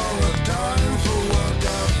nickel or a dime for what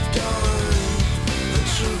I've done. The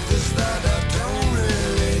truth is that I don't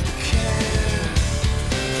really care.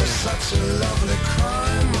 For such a lovely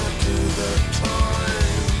crime, I do the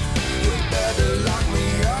time. You better lock me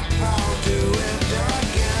up, I'll do it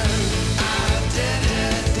again. I did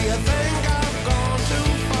it. Do you think I've gone too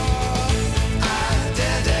far? I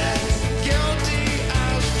did it. Guilty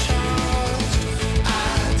as charged. I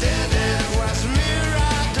did it. Was me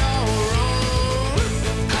right or wrong?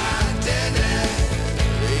 I did it.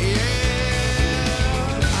 Yeah.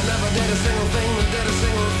 I never did a single thing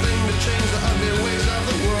to change the ugly ways of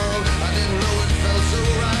the world. I didn't know it felt so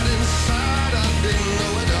right inside. I didn't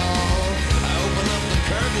know it all.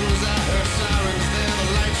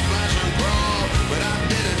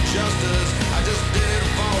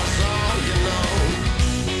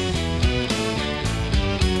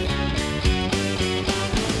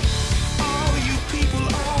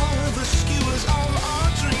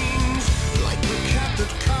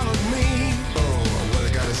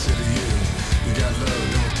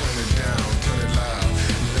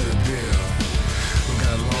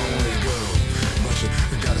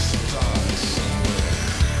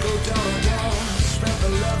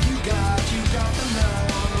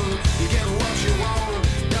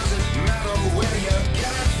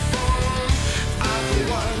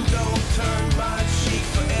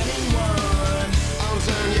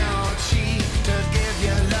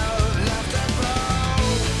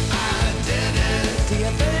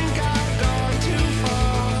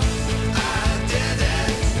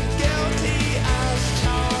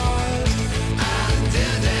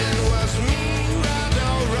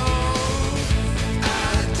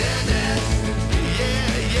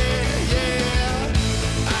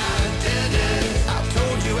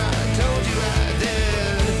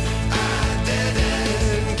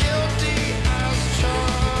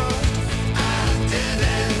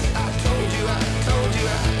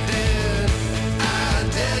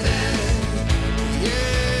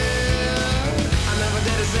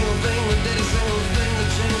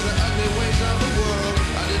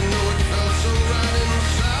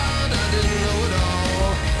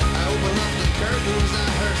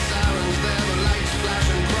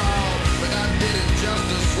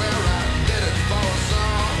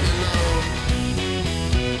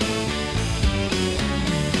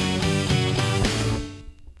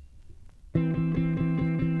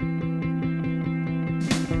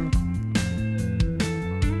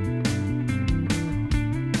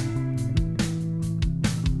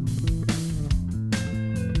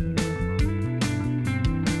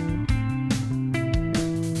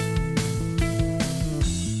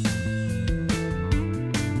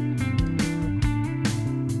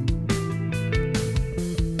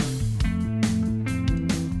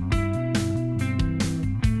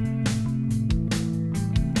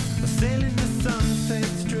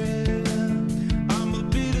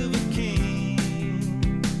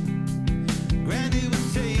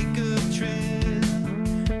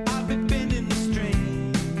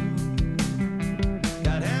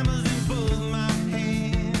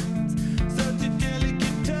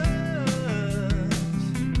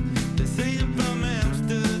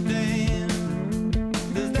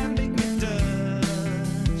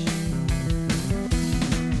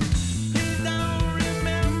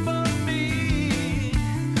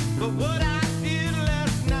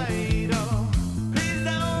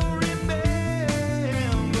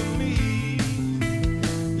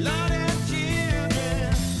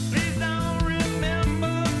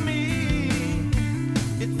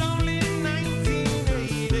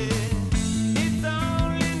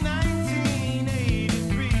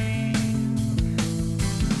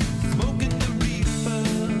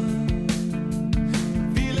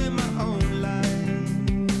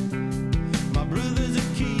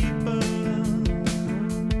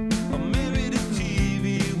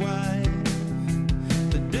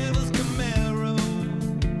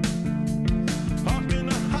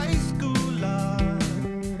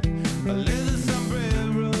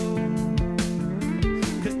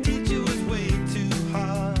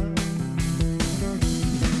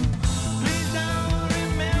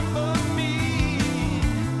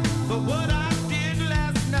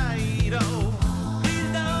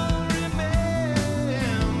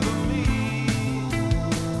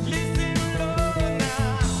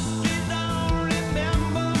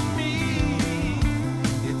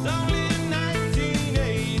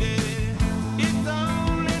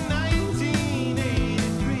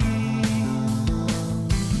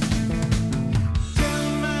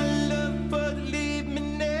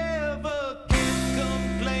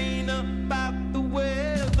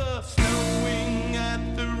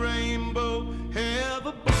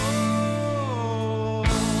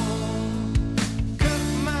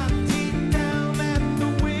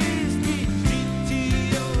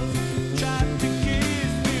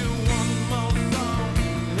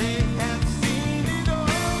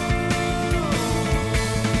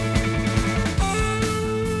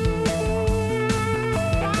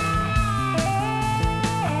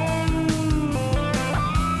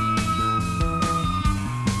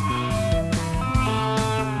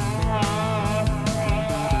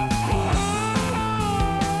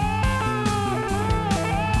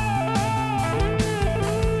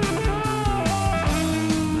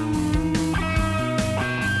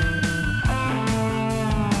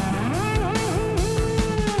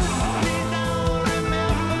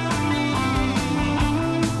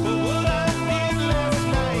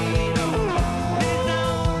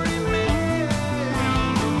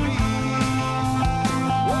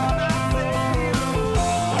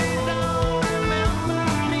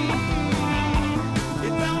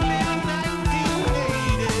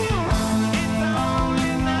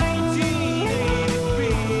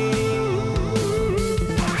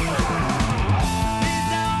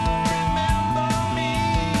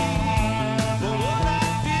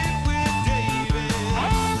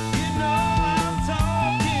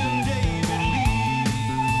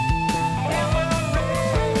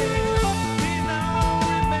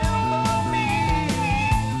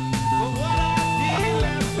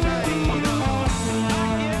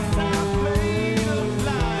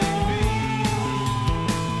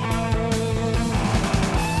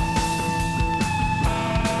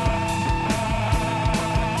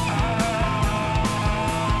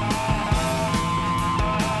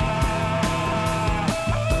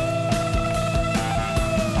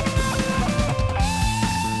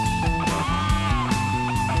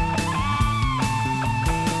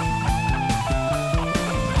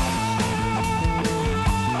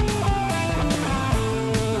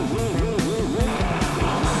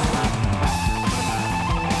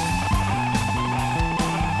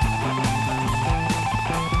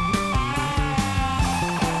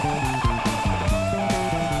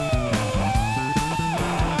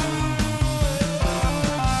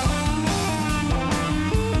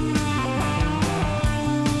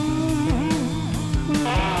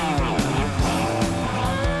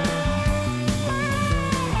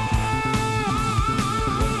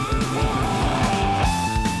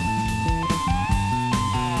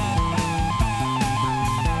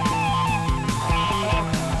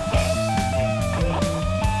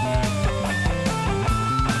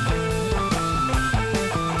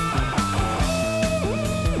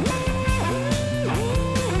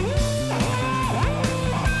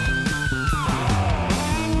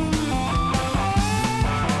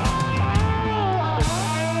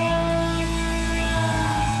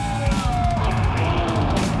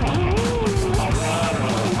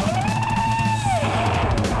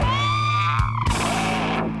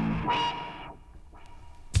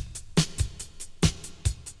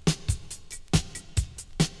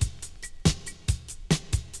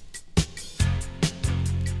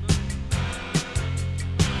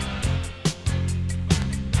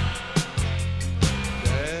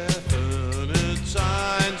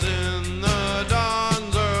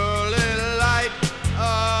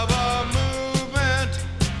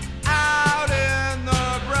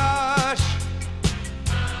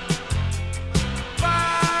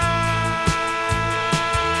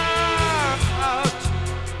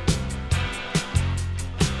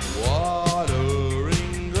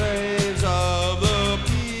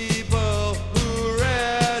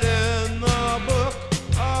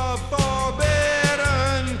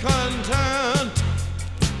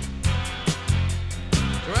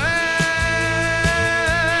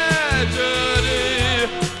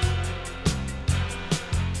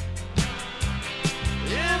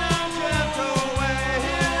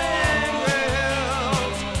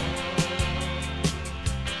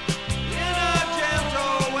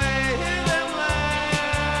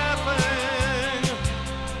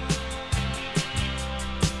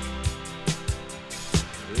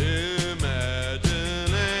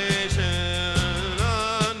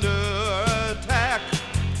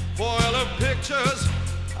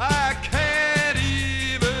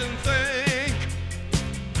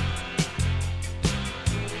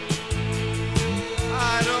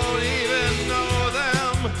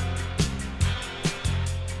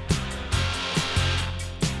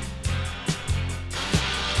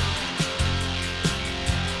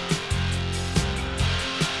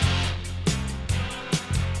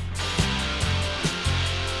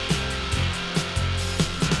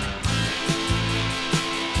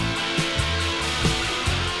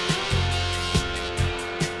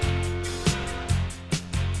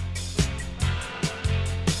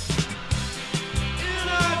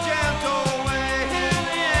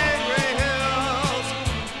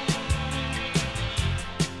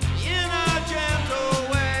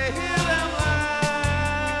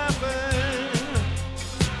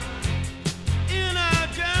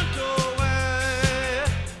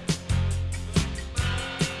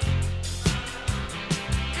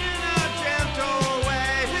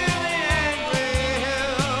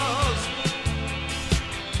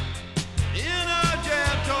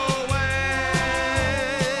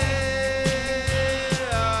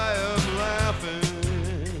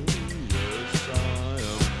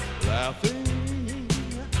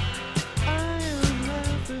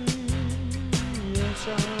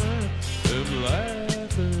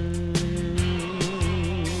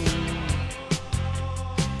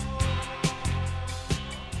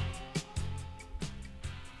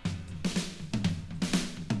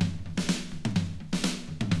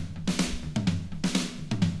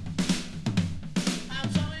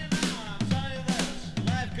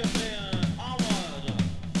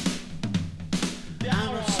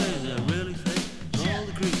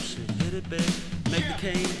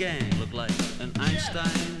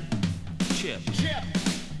 Chip.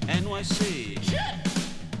 NYC.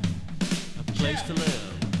 A place to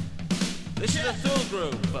live. This is the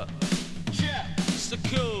Thrill Group. It's the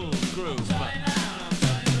cool group. Spray,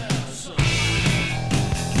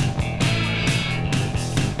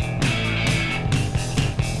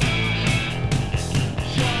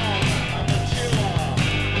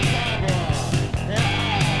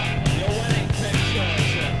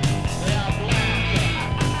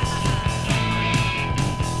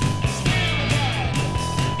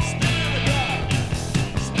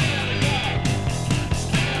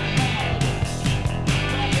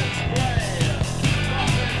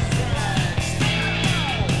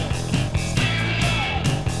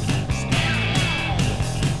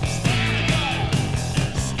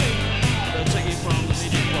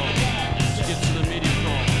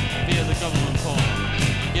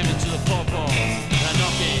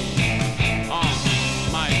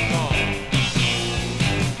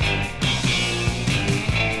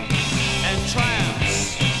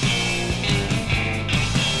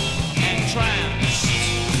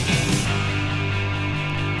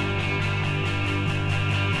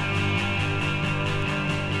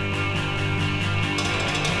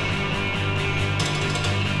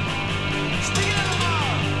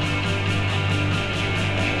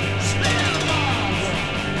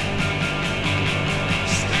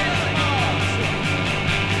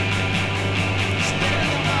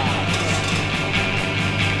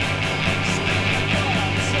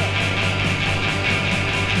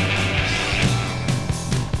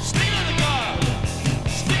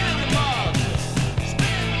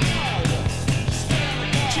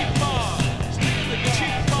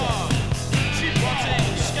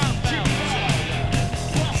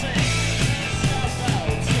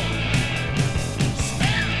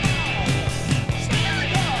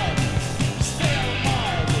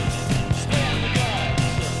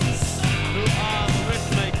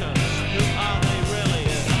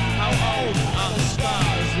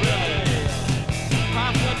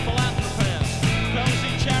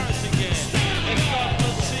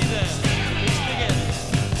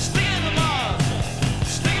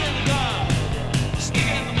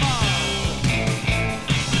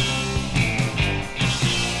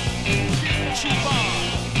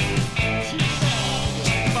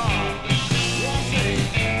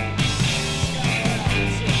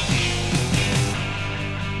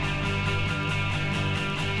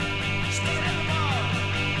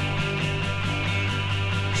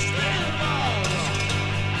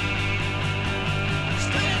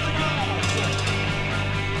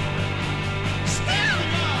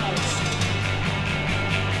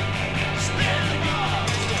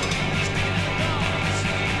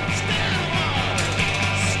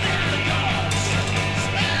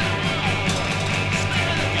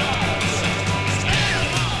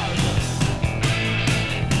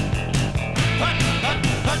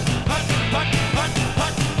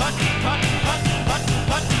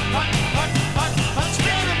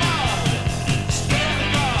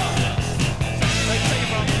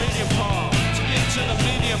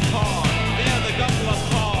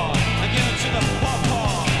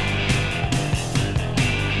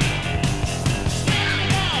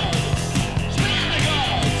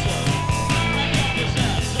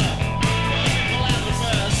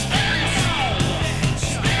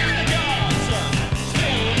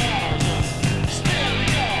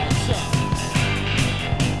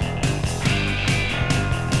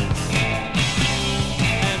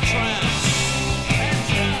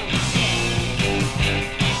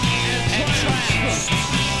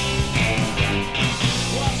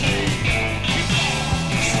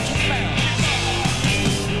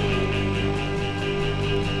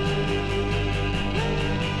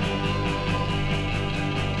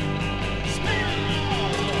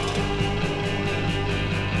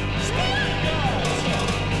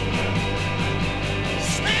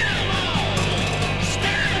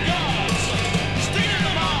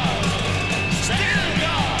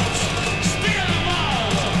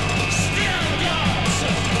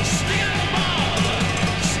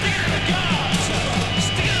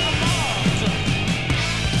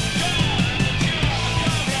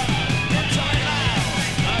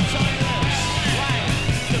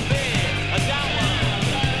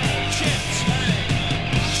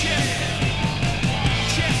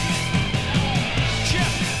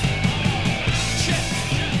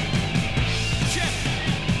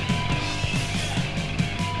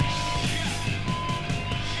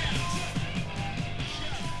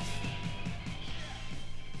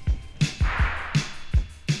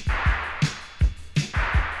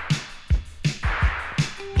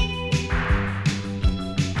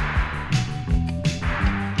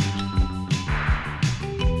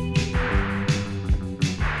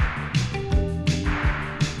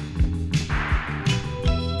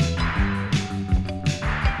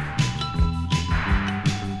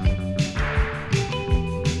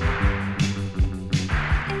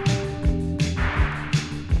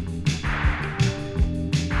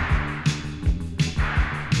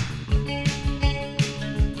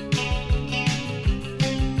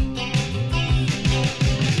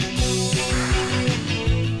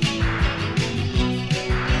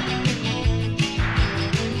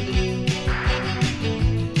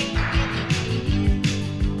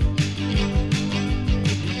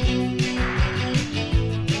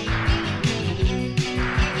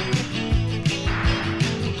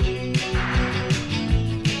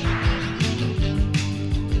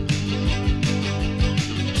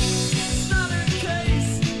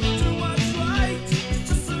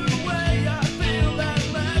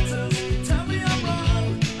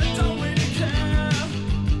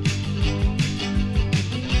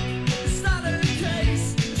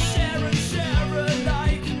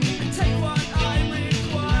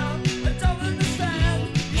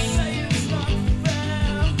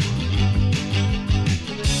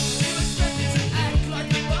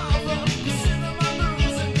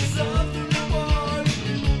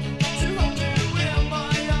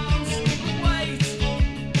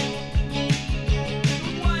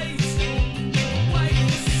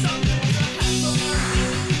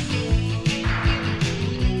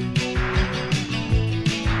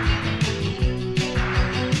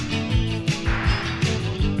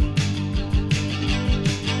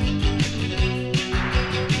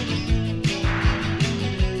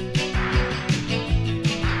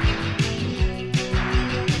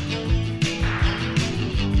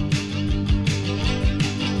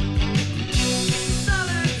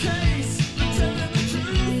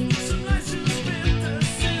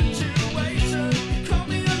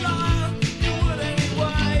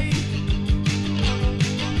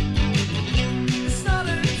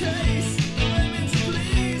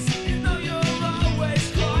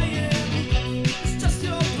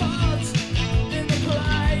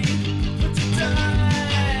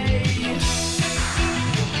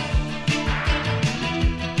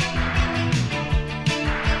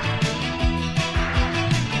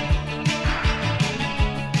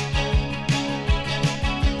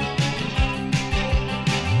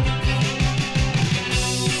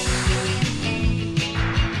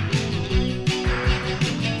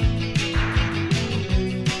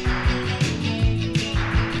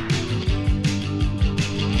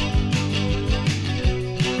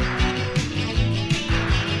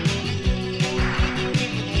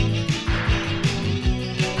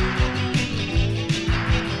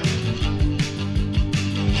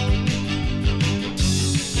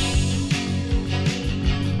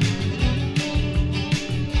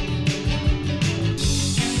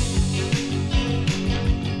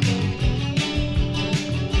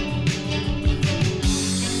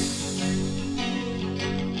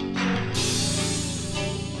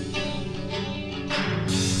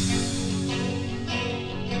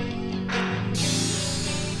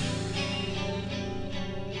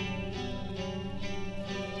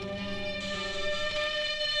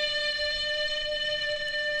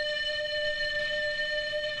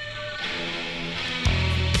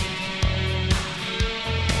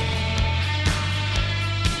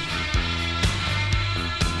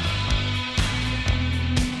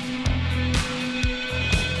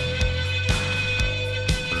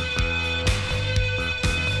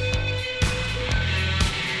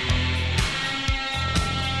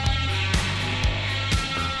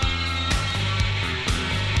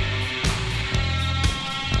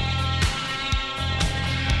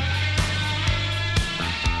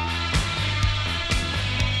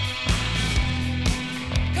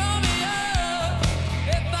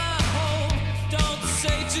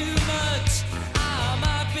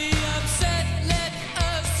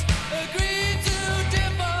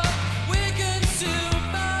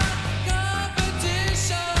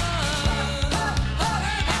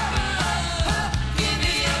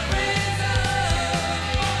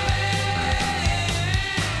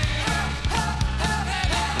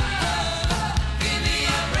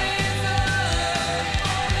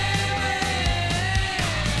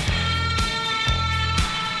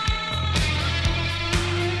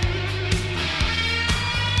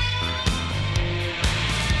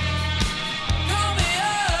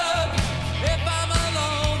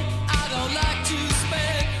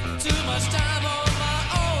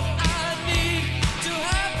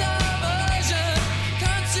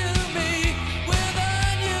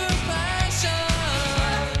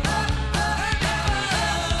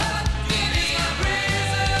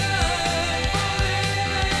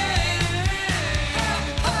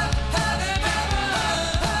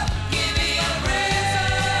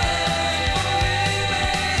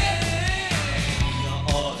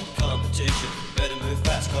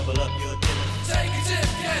 up your dinner. Take a tip,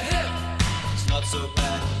 get hip. It's not so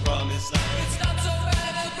bad in the promised land. It's not so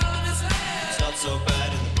bad in the promised land. It's not so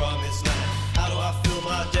bad in the promised land. How do I fill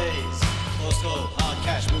my days? Force gold, hard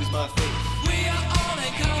cash moves my feet. We are all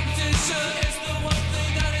in competition. It's the one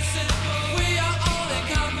thing that is simple. We are all in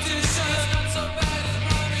competition. It's not so bad in the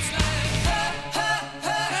promised land. Ha, ha,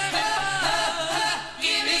 ha, ha, ha, ha.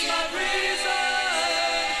 Give me my reason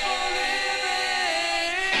for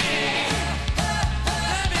living. Ha, ha, ha,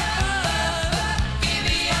 ha, ha. Give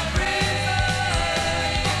me your reason.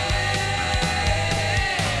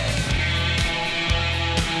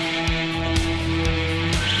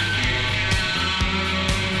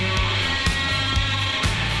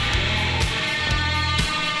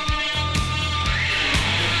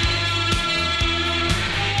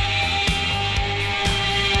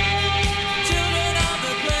 Children of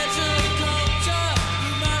the pleasure culture, we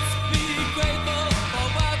must be grateful for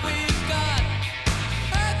what we've got.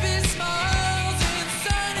 Happy smiles in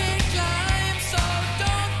sunny climes, so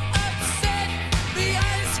don't upset the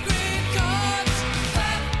ice cream carts.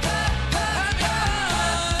 Ha, ha, ha, ha, ha.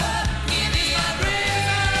 Give me my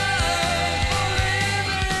reason for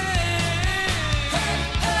living. Ha,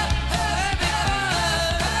 ha, ha, ha,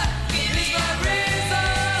 ha. Give me my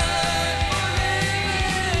reason for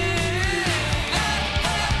living. Ha,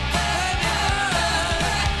 ha, ha, ha, ha.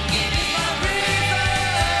 Give me my reason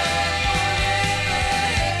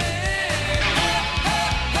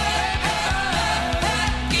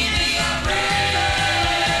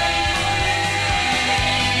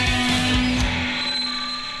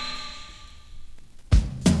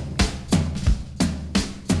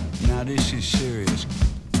Now this is serious.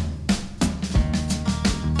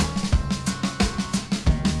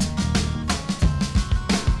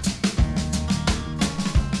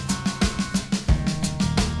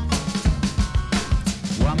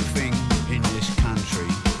 One thing in this country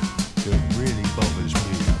that really bothers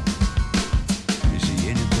me is the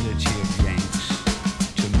inability of Yanks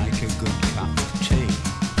to make a good cup of tea.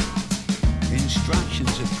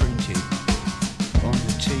 Instructions are printed on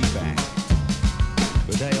the tea bag,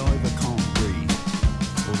 but they either can't read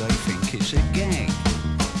or they think it's a gag.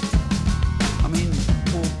 I mean,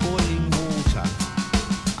 pour boiling water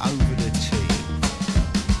over the tea.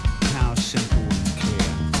 How simple and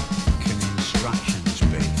clear can instructions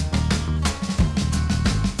be?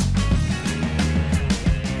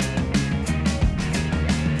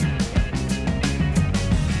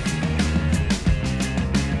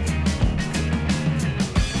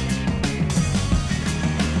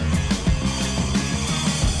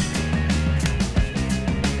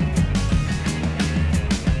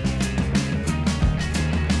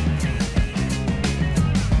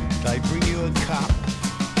 They bring you a cup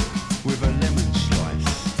with a lemon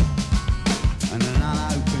slice and an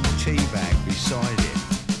unopened tea bag beside it.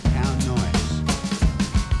 How nice.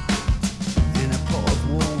 And a pot of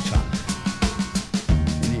water.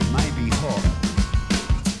 And it may be hot,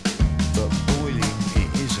 but boiling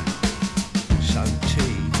it isn't. So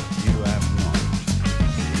tea you have not.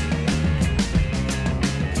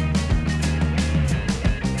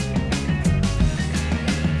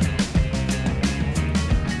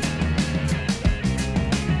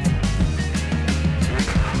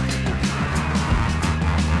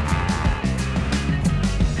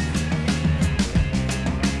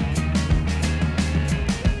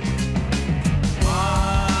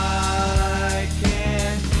 Why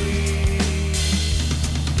can't we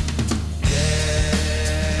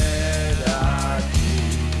get our tea?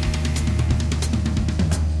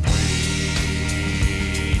 We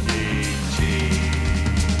need tea.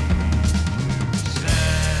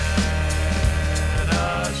 Set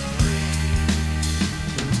us free.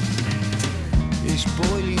 It's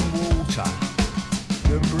boiling water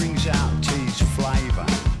that brings out tea's flavour.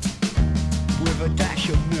 With a dash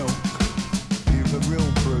of milk, you've a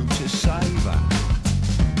real brew to savour.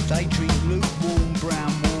 They drink lukewarm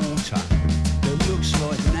brown water that looks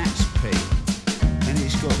like gnat's pee, and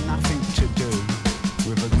it's got nothing